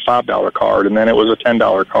went to a $5 card, and then it was a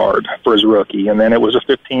 $10 card for his rookie, and then it was a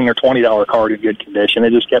 $15 or $20 card in good condition.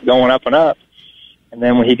 It just kept going up and up. And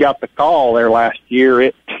then when he got the call there last year,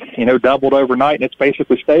 it, doubled overnight, and it's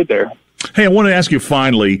basically stayed there. Hey, I want to ask you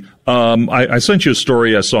finally, I sent you a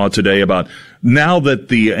story I saw today about now that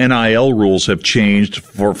the NIL rules have changed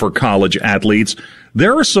for college athletes,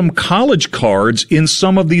 there are some college cards in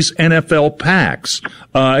some of these NFL packs.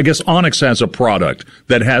 I guess Onyx has a product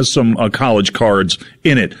that has some college cards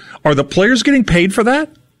in it. Are the players getting paid for that?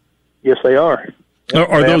 Yes, they are.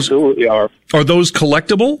 Are those absolutely are. Are those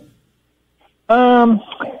collectible?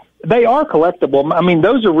 They are collectible. I mean,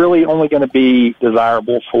 those are really only going to be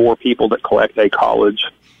desirable for people that collect a college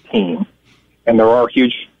team. And there are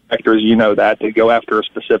huge factors, that go after a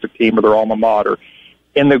specific team or their alma mater.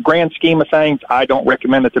 In the grand scheme of things, I don't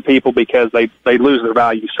recommend it to people because they lose their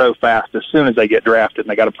value so fast. As soon as they get drafted and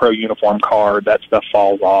they got a pro uniform card, that stuff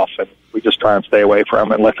falls off, and we just try and stay away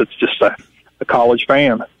from it unless it's just a college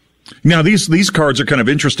fan. Now, these cards are kind of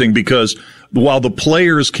interesting because while the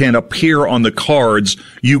players can appear on the cards,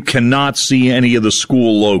 you cannot see any of the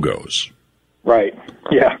school logos. Right.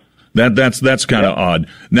 Yeah. That's kind of odd.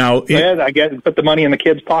 Now, I guess put the money in the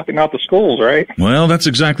kids' pocket, not the schools, right? Well, that's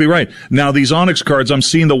exactly right. Now, these Onyx cards, I'm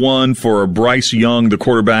seeing the one for Bryce Young, the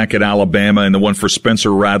quarterback at Alabama, and the one for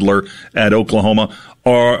Spencer Rattler at Oklahoma.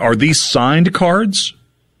 Are these signed cards?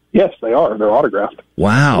 Yes, they are. They're autographed.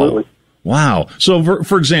 Wow. Absolutely. Wow. So,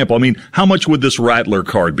 for example, I mean, how much would this Rattler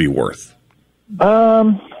card be worth?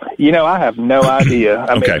 I have no idea.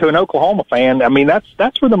 I mean, to an Oklahoma fan, I mean,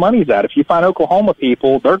 that's where the money's at. If you find Oklahoma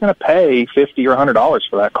people, they're going to pay $50 or $100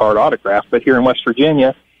 for that card autograph. But here in West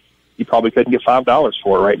Virginia, you probably couldn't get $5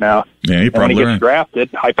 for it right now. Yeah, you're probably and when he gets drafted,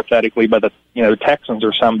 hypothetically, by the Texans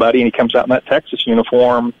or somebody, and he comes out in that Texas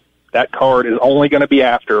uniform, that card is only going to be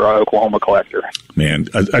after an Oklahoma collector. Man,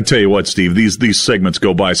 I tell you what, Steve, these segments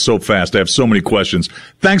go by so fast. I have so many questions.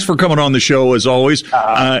 Thanks for coming on the show, as always. And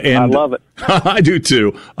I love it. I do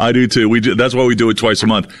too. That's why we do it twice a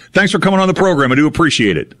month. Thanks for coming on the program. I do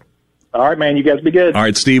appreciate it. All right, man. You guys be good. All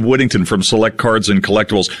right, Steve Whittington from Select Cards and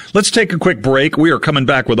Collectibles. Let's take a quick break. We are coming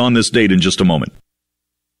back with On This Date in just a moment.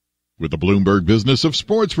 With the Bloomberg Business of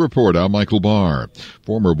Sports Report, I'm Michael Barr.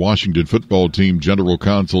 Former Washington football team general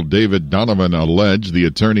counsel David Donovan alleged the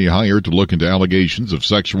attorney hired to look into allegations of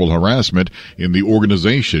sexual harassment in the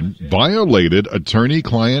organization violated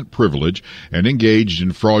attorney-client privilege and engaged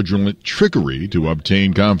in fraudulent trickery to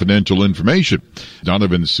obtain confidential information.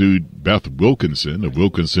 Donovan sued Beth Wilkinson of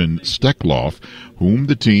Wilkinson Steckloff, whom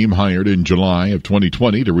the team hired in July of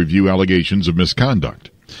 2020 to review allegations of misconduct.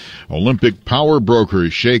 Olympic power broker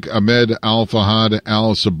Sheikh Ahmed Al Fahad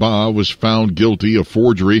Al Sabah was found guilty of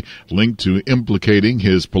forgery linked to implicating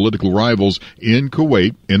his political rivals in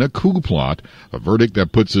Kuwait in a coup plot, a verdict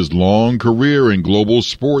that puts his long career in global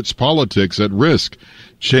sports politics at risk.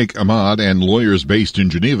 Sheikh Ahmad and lawyers based in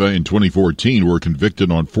Geneva in 2014 were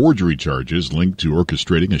convicted on forgery charges linked to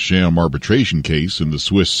orchestrating a sham arbitration case in the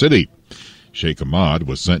Swiss city. Sheikh Ahmad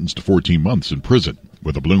was sentenced to 14 months in prison.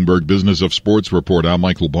 With the Bloomberg Business of Sports Report, I'm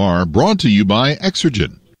Michael Barr, brought to you by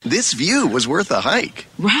Exergen. This view was worth a hike.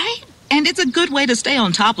 Right? And it's a good way to stay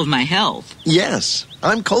on top of my health. Yes,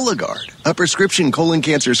 I'm Cologuard, a prescription colon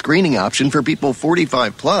cancer screening option for people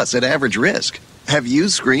 45 plus at average risk. Have you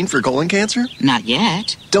screened for colon cancer? Not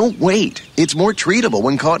yet. Don't wait. It's more treatable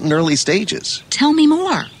when caught in early stages. Tell me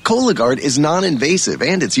more. Cologuard is non-invasive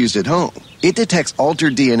and it's used at home. It detects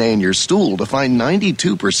altered DNA in your stool to find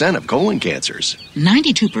 92% of colon cancers.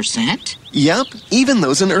 92%? Yep, even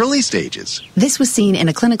those in early stages. This was seen in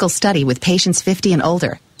a clinical study with patients 50 and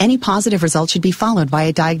older. Any positive result should be followed by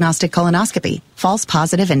a diagnostic colonoscopy. False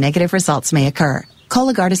positive and negative results may occur.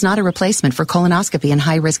 Cologuard is not a replacement for colonoscopy in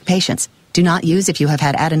high-risk patients. Do not use if you have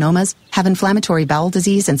had adenomas, have inflammatory bowel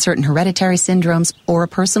disease and certain hereditary syndromes, or a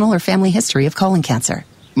personal or family history of colon cancer.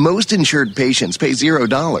 Most insured patients pay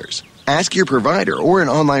 $0. Ask your provider or an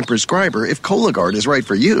online prescriber if Cologuard is right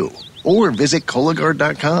for you, or visit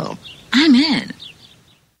Cologuard.com. I'm in.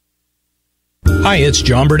 Hi, it's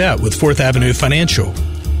John Burdett with 4th Avenue Financial.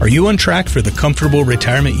 Are you on track for the comfortable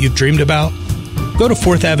retirement you've dreamed about? Go to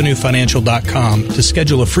 4thavenuefinancial.com to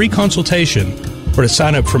schedule a free consultation or to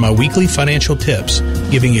sign up for my weekly financial tips,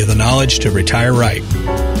 giving you the knowledge to retire right.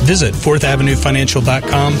 Visit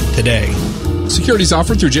 4thavenuefinancial.com today. Securities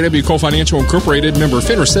offered through JW Cole Financial Incorporated, member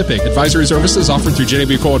FINRA SIPC. Advisory services offered through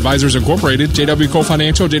JW Cole Advisors Incorporated, JW Cole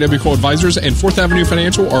Financial, JW Cole Advisors, and 4th Avenue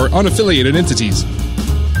Financial are unaffiliated entities.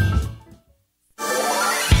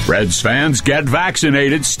 Reds fans, get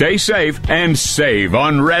vaccinated, stay safe, and save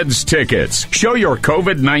on Reds tickets. Show your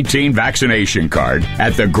COVID-19 vaccination card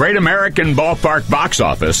at the Great American Ballpark box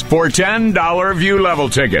office for $10 view level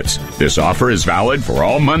tickets. This offer is valid for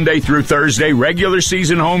all Monday through Thursday regular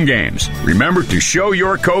season home games. Remember to show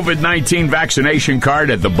your COVID-19 vaccination card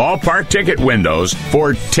at the ballpark ticket windows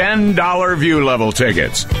for $10 view level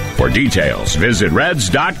tickets. For details, visit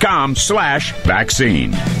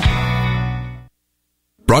reds.com/vaccine.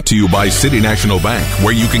 Brought to you by City National Bank,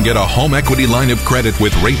 where you can get a home equity line of credit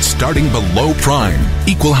with rates starting below prime.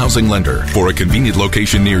 Equal housing lender. For a convenient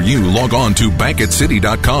location near you, log on to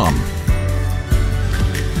bankatcity.com.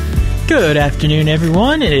 Good afternoon,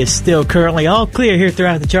 everyone. It is still currently all clear here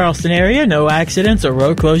throughout the Charleston area. No accidents or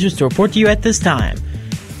road closures to report to you at this time.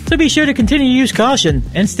 So be sure to continue to use caution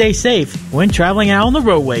and stay safe when traveling out on the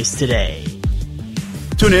roadways today.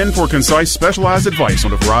 Tune in for concise, specialized advice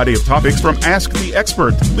on a variety of topics from Ask the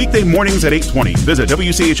Expert. Weekday mornings at 8:20. Visit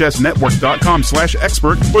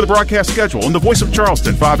WCHSnetwork.com/expert for the broadcast schedule and the voice of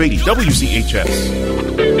Charleston, 580 WCHS.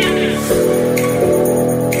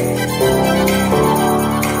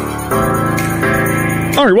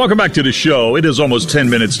 All right, welcome back to the show. It is almost 10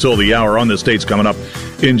 minutes till the hour. On this date's coming up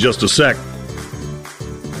in just a sec.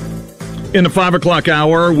 In the 5 o'clock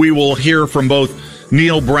hour, we will hear from both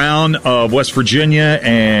Neil Brown of West Virginia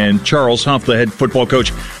and Charles Huff, the head football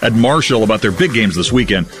coach at Marshall, about their big games this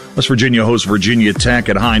weekend. West Virginia hosts Virginia Tech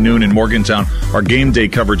at high noon in Morgantown. Our game day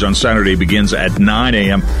coverage on Saturday begins at 9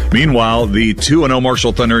 a.m. Meanwhile, the 2-0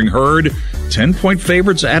 Marshall Thundering Herd, 10-point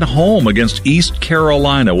favorites at home against East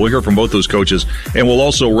Carolina. We'll hear from both those coaches, and we'll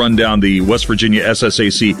also run down the West Virginia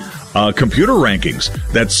SSAC computer rankings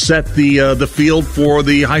that set the field for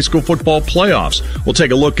the high school football playoffs. We'll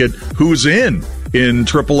take a look at who's in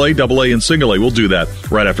AAA, AA, and Single A. We'll do that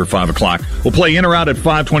right after 5 o'clock. We'll play in or out at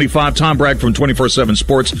 5:25. Tom Bragg from 24/7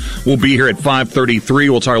 Sports will be here at 5:33.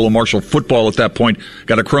 We'll talk a little Marshall football at that point.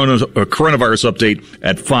 Got a coronavirus update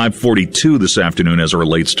at 5:42 this afternoon as it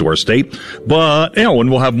relates to our state. But, and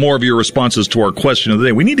we'll have more of your responses to our question of the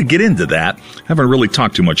day. We need to get into that. Haven't really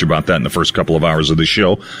talked too much about that in the first couple of hours of the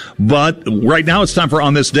show. But right now it's time for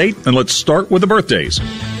On This Date, and let's start with the birthdays.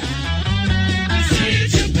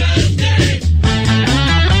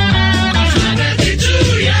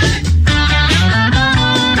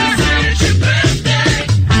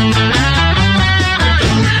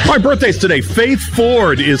 All right, birthdays today. Faith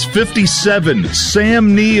Ford is 57.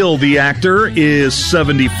 Sam Neill, the actor, is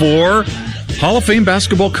 74. Hall of Fame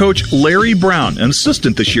basketball coach Larry Brown, an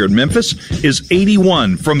assistant this year at Memphis, is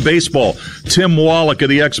 81. From baseball, Tim Wallach of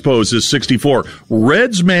the Expos is 64.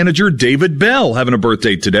 Reds manager David Bell having a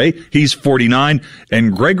birthday today. He's 49.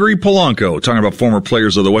 And Gregory Polanco, talking about former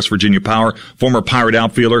players of the West Virginia Power, former Pirate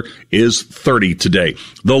outfielder, is 30 today.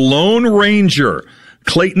 The Lone Ranger,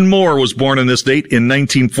 Clayton Moore, was born on this date in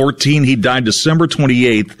 1914. He died December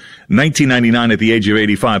 28th, 1999 at the age of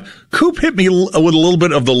 85. Coop hit me with a little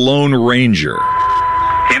bit of the Lone Ranger.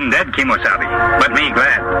 Him dead, Kimosabe, but me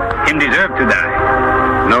glad. Him deserve to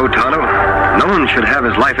die. No, Tonto. No one should have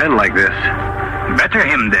his life end like this. Better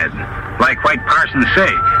him dead. Like White Parsons say,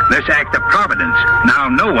 this act of providence. Now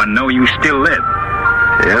no one know you still live.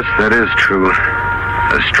 Yes, that is true.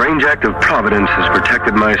 A strange act of providence has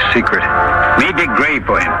protected my secret. Me dig grave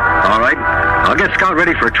for him. All right. I'll get Scout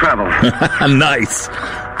ready for travel. Nice.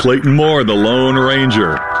 Clayton Moore, the Lone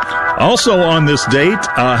Ranger. Also on this date,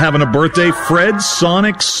 having a birthday, Fred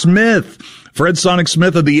Sonic Smith. Fred Sonic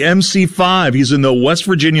Smith of the MC5. He's in the West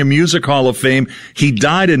Virginia Music Hall of Fame. He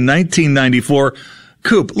died in 1994.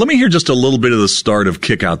 Coop, let me hear just a little bit of the start of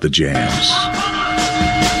Kick Out the Jams.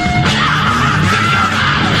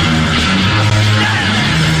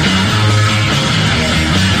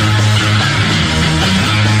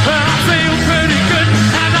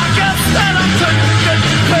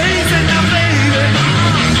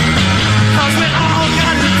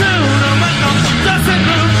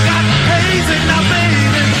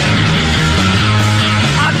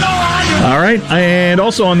 All right, and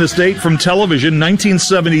also on this date from television,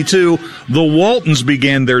 1972, the Waltons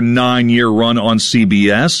began their 9-year run on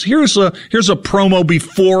CBS. Here's a promo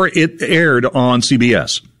before it aired on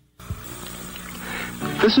CBS.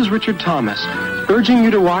 This is Richard Thomas, urging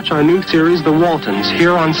you to watch our new series, The Waltons,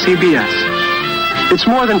 here on CBS. It's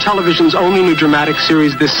more than television's only new dramatic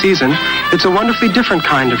series this season. It's a wonderfully different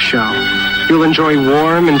kind of show. You'll enjoy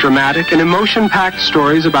warm and dramatic and emotion-packed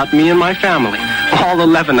stories about me and my family, all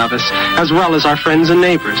 11 of us, as well as our friends and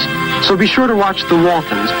neighbors. So be sure to watch The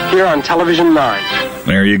Waltons here on Television 9.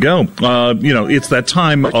 There you go. It's that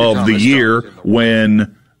time of the year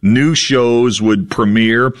when new shows would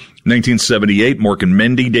premiere. 1978, Mork and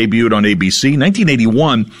Mindy debuted on ABC.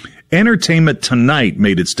 1981, Entertainment Tonight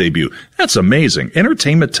made its debut. That's amazing.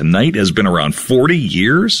 Entertainment Tonight has been around 40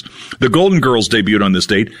 years. The Golden Girls debuted on this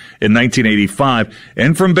date in 1985.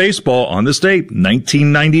 And from baseball, on this date,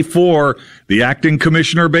 1994, the acting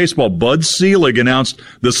commissioner of baseball, Bud Selig, announced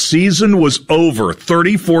the season was over.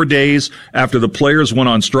 34 days after the players went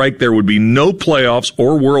on strike, there would be no playoffs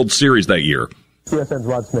or World Series that year. CSN's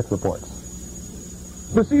Rod Smith reports.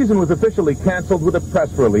 The season was officially canceled with a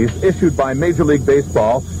press release issued by Major League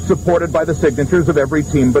Baseball, supported by the signatures of every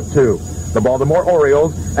team but two, the Baltimore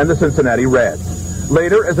Orioles and the Cincinnati Reds.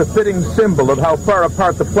 Later, as a fitting symbol of how far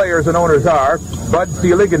apart the players and owners are, Bud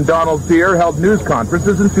Selig and Donald Fear held news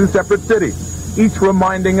conferences in two separate cities, each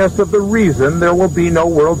reminding us of the reason there will be no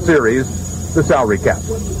World Series, the salary cap.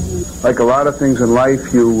 Like a lot of things in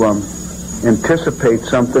life, you anticipate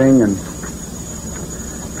something and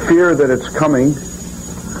fear that it's coming,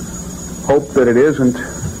 hope that it isn't.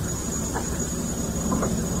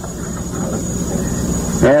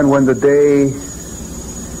 And when the day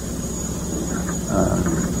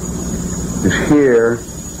is here,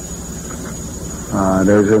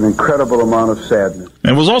 There's an incredible amount of sadness.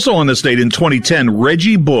 And was also on this date in 2010,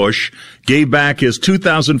 Reggie Bush gave back his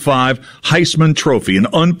 2005 Heisman Trophy, an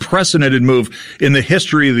unprecedented move in the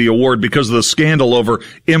history of the award because of the scandal over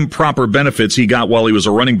improper benefits he got while he was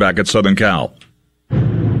a running back at Southern Cal.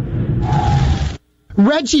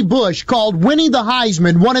 Reggie Bush called winning the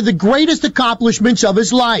Heisman one of the greatest accomplishments of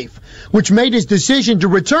his life, which made his decision to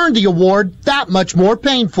return the award that much more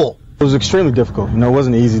painful. It was extremely difficult. It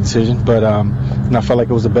wasn't an easy decision, but I felt like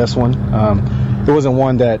it was the best one. It wasn't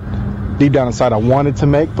one that deep down inside I wanted to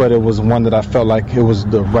make, but it was one that I felt like it was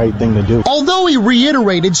the right thing to do. Although he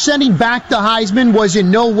reiterated sending back the Heisman was in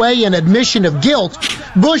no way an admission of guilt,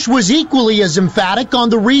 Bush was equally as emphatic on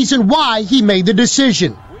the reason why he made the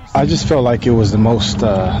decision. I just felt like it was the most,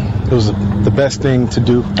 it was the best thing to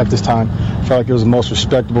do at this time. I felt like it was the most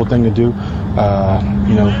respectable thing to do,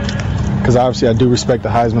 because obviously I do respect the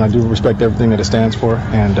Heisman. I do respect everything that it stands for,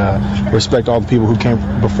 and respect all the people who came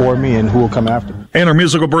before me and who will come after me. And our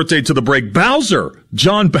musical birthday to the break, Bowser,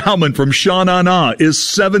 John Bauman from Sha Na Na, is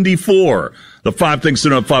 74. The 5 things to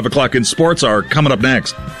know at 5 o'clock in sports are coming up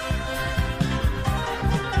next.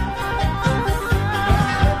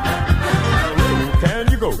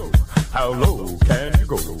 How low can you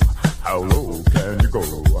go? How low can you go?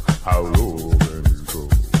 How low can you go?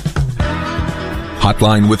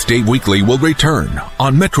 Hotline with Dave Weekly will return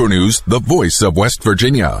on Metro News, the voice of West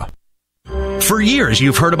Virginia. For years,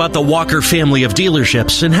 you've heard about the Walker family of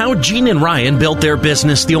dealerships and how Gene and Ryan built their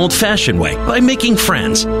business the old-fashioned way, by making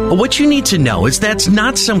friends. What you need to know is that's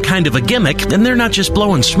not some kind of a gimmick, and they're not just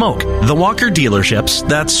blowing smoke. The Walker dealerships,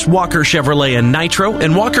 that's Walker Chevrolet and Nitro,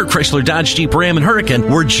 and Walker Chrysler Dodge Jeep Ram and Hurricane,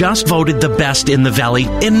 were just voted the best in the Valley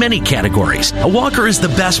in many categories. A Walker is the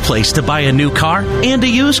best place to buy a new car and a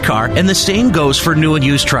used car, and the same goes for new and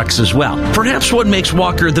used trucks as well. Perhaps what makes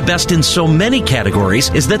Walker the best in so many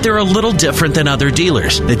categories is that they're a little different than other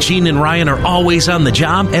dealers. That Gene and Ryan are always on the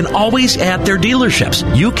job and always at their dealerships.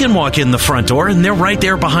 You can walk in the front door and they're right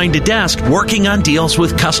there behind a desk working on deals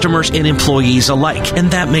with customers and employees alike.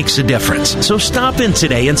 And that makes a difference. So stop in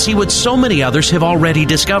today and see what so many others have already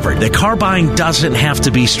discovered. That car buying doesn't have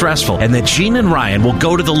to be stressful, and that Gene and Ryan will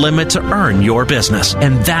go to the limit to earn your business.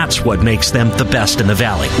 And that's what makes them the best in the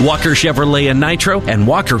Valley. Walker Chevrolet and Nitro and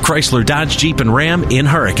Walker Chrysler Dodge Jeep and Ram in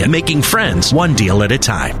Hurricane. Making friends one deal at a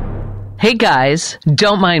time. Hey guys,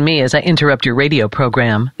 don't mind me as I interrupt your radio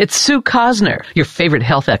program. It's Sue Cosner, your favorite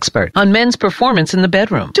health expert, on men's performance in the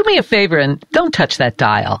bedroom. Do me a favor and don't touch that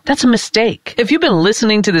dial. That's a mistake. If you've been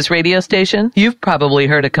listening to this radio station, you've probably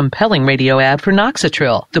heard a compelling radio ad for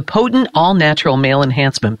Noxitril, the potent all-natural male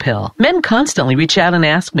enhancement pill. Men constantly reach out and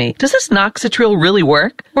ask me, does this Noxitril really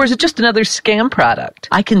work? Or is it just another scam product?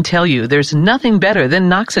 I can tell you there's nothing better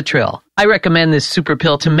than Noxitril. I recommend this super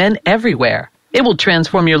pill to men everywhere. It will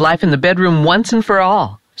transform your life in the bedroom once and for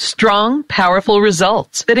all. Strong, powerful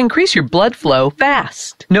results that increase your blood flow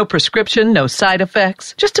fast. No prescription, no side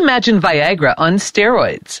effects. Just imagine Viagra on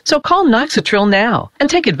steroids. So call Noxitril now and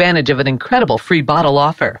take advantage of an incredible free bottle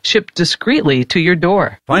offer shipped discreetly to your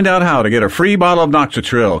door. Find out how to get a free bottle of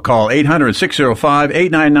Noxitril. Call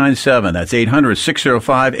 800-605-8997. That's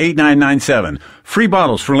 800-605-8997. Free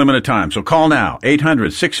bottles for limited time, so call now.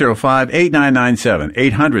 800-605-8997.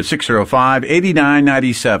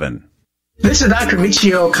 800-605-8997. This is Dr.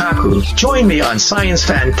 Michio Kaku. Join me on Science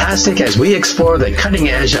Fantastic as we explore the cutting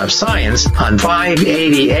edge of science on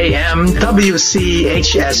 580 AM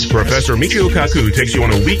WCHS. Professor Michio Kaku takes you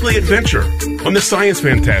on a weekly adventure on the Science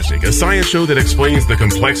Fantastic, a science show that explains the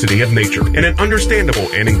complexity of nature in an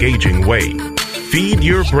understandable and engaging way. Feed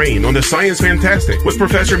your brain on the Science Fantastic with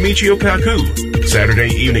Professor Michio Kaku. Saturday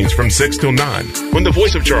evenings from 6 till 9 on the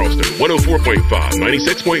Voice of Charleston, 104.5,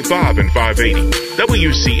 96.5, and 580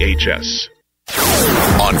 WCHS.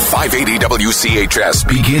 On 580 WCHS,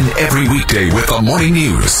 begin every weekday with the morning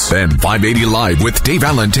news. Then 580 Live with Dave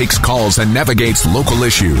Allen takes calls and navigates local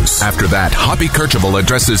issues. After that, Hoppy Kercheval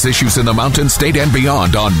addresses issues in the Mountain State and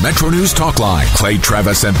beyond on Metro News Talkline. Clay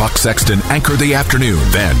Travis and Buck Sexton anchor the afternoon.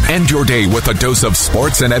 Then end your day with a dose of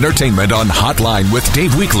sports and entertainment on Hotline with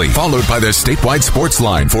Dave Weekly, followed by the statewide sports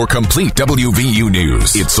line for complete WVU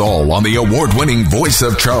news. It's all on the award-winning Voice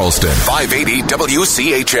of Charleston, 580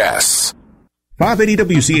 WCHS.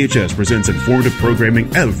 580 WCHS presents informative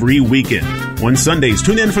programming every weekend. On Sundays,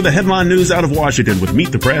 tune in for the headline news out of Washington with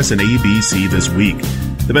Meet the Press and ABC This Week.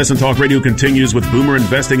 The Best in Talk Radio continues with Boomer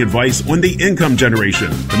investing advice on the income generation.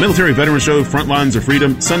 The Military Veteran Show, Frontlines of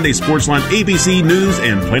Freedom, Sunday Sports Line, ABC News,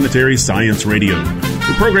 and Planetary Science Radio.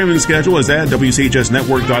 The programming schedule is at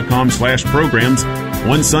WCHSnetwork.com/programs.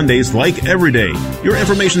 On Sundays, like every day, your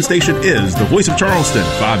information station is the Voice of Charleston,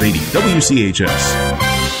 580 WCHS.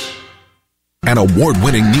 an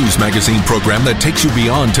award-winning news magazine program that takes you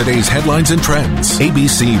beyond today's headlines and trends.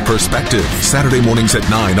 ABC Perspective, Saturday mornings at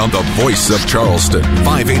 9 on the Voice of Charleston,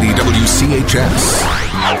 580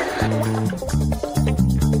 WCHS.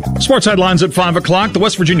 Sports headlines at 5 o'clock. The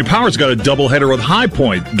West Virginia Power's got a doubleheader with High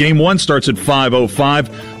Point. Game 1 starts at 5:05.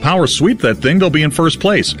 Power sweep that thing. They'll be in first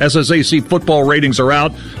place. SSAC football ratings are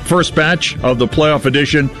out. First batch of the playoff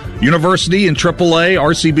edition. University in AAA,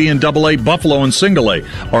 RCB in AA, Buffalo in Single A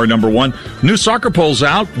are number 1. New soccer polls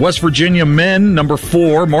out. West Virginia men, number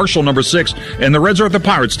 4. Marshall, number 6. And the Reds are at the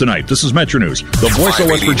Pirates tonight. This is Metro News, the Voice of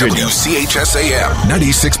West Virginia. WCHS AM,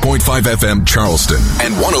 96.5 FM Charleston,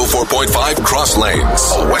 and 104.5 Cross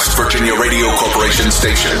Lanes. A West Virginia Radio Corporation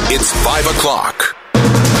station. It's 5 o'clock.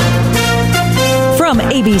 From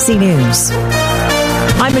ABC News,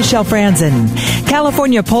 I'm Michelle Franzen.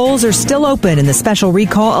 California polls are still open in the special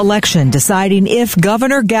recall election, deciding if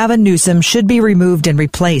Governor Gavin Newsom should be removed and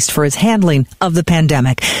replaced for his handling of the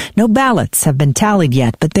pandemic. No ballots have been tallied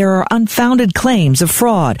yet, but there are unfounded claims of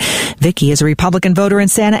fraud. Vicky is a Republican voter in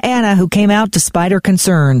Santa Ana who came out despite her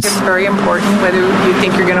concerns. It's very important whether you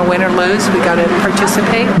think you're going to win or lose. We got to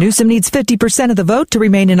participate. Newsom needs 50% of the vote to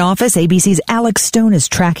remain in office. ABC's Alex Stone is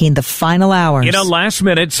tracking the final hours. In a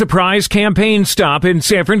last-minute surprise campaign stop in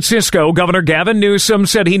San Francisco, Governor Gavin Newsom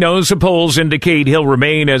said he knows the polls indicate he'll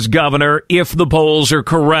remain as governor if the polls are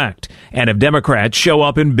correct and if Democrats show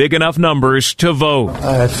up in big enough numbers to vote.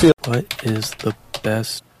 What is the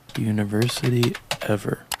best university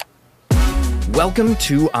ever? Welcome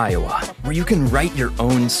to Iowa, where you can write your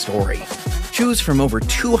own story. Choose from over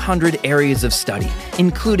 200 areas of study,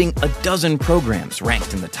 including a dozen programs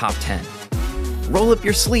ranked in the top 10. Roll up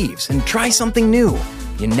your sleeves and try something new.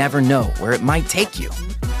 You never know where it might take you.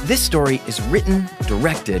 This story is written,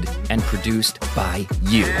 directed, and produced by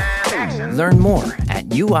you. Learn more at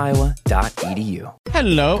uiowa.edu.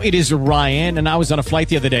 Hello, it is Ryan, and I was on a flight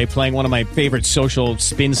the other day playing one of my favorite social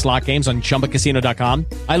spin slot games on ChumbaCasino.com.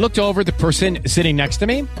 I looked over at the person sitting next to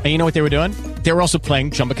me, and you know what they were doing? They were also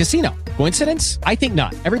playing Chumba Casino. Coincidence? I think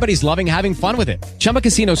not. Everybody's loving having fun with it. Chumba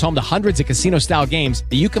Casino is home to hundreds of casino-style games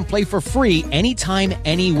that you can play for free anytime,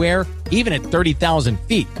 anywhere, even at 30,000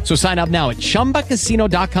 feet. So sign up now at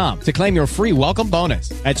ChumbaCasino.com to claim your free welcome bonus.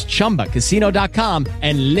 That's ChumbaCasino.com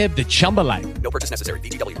and live the Chumba life. No purchase necessary.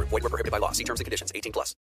 VGW. Void where prohibited by law. See terms and conditions. 18+.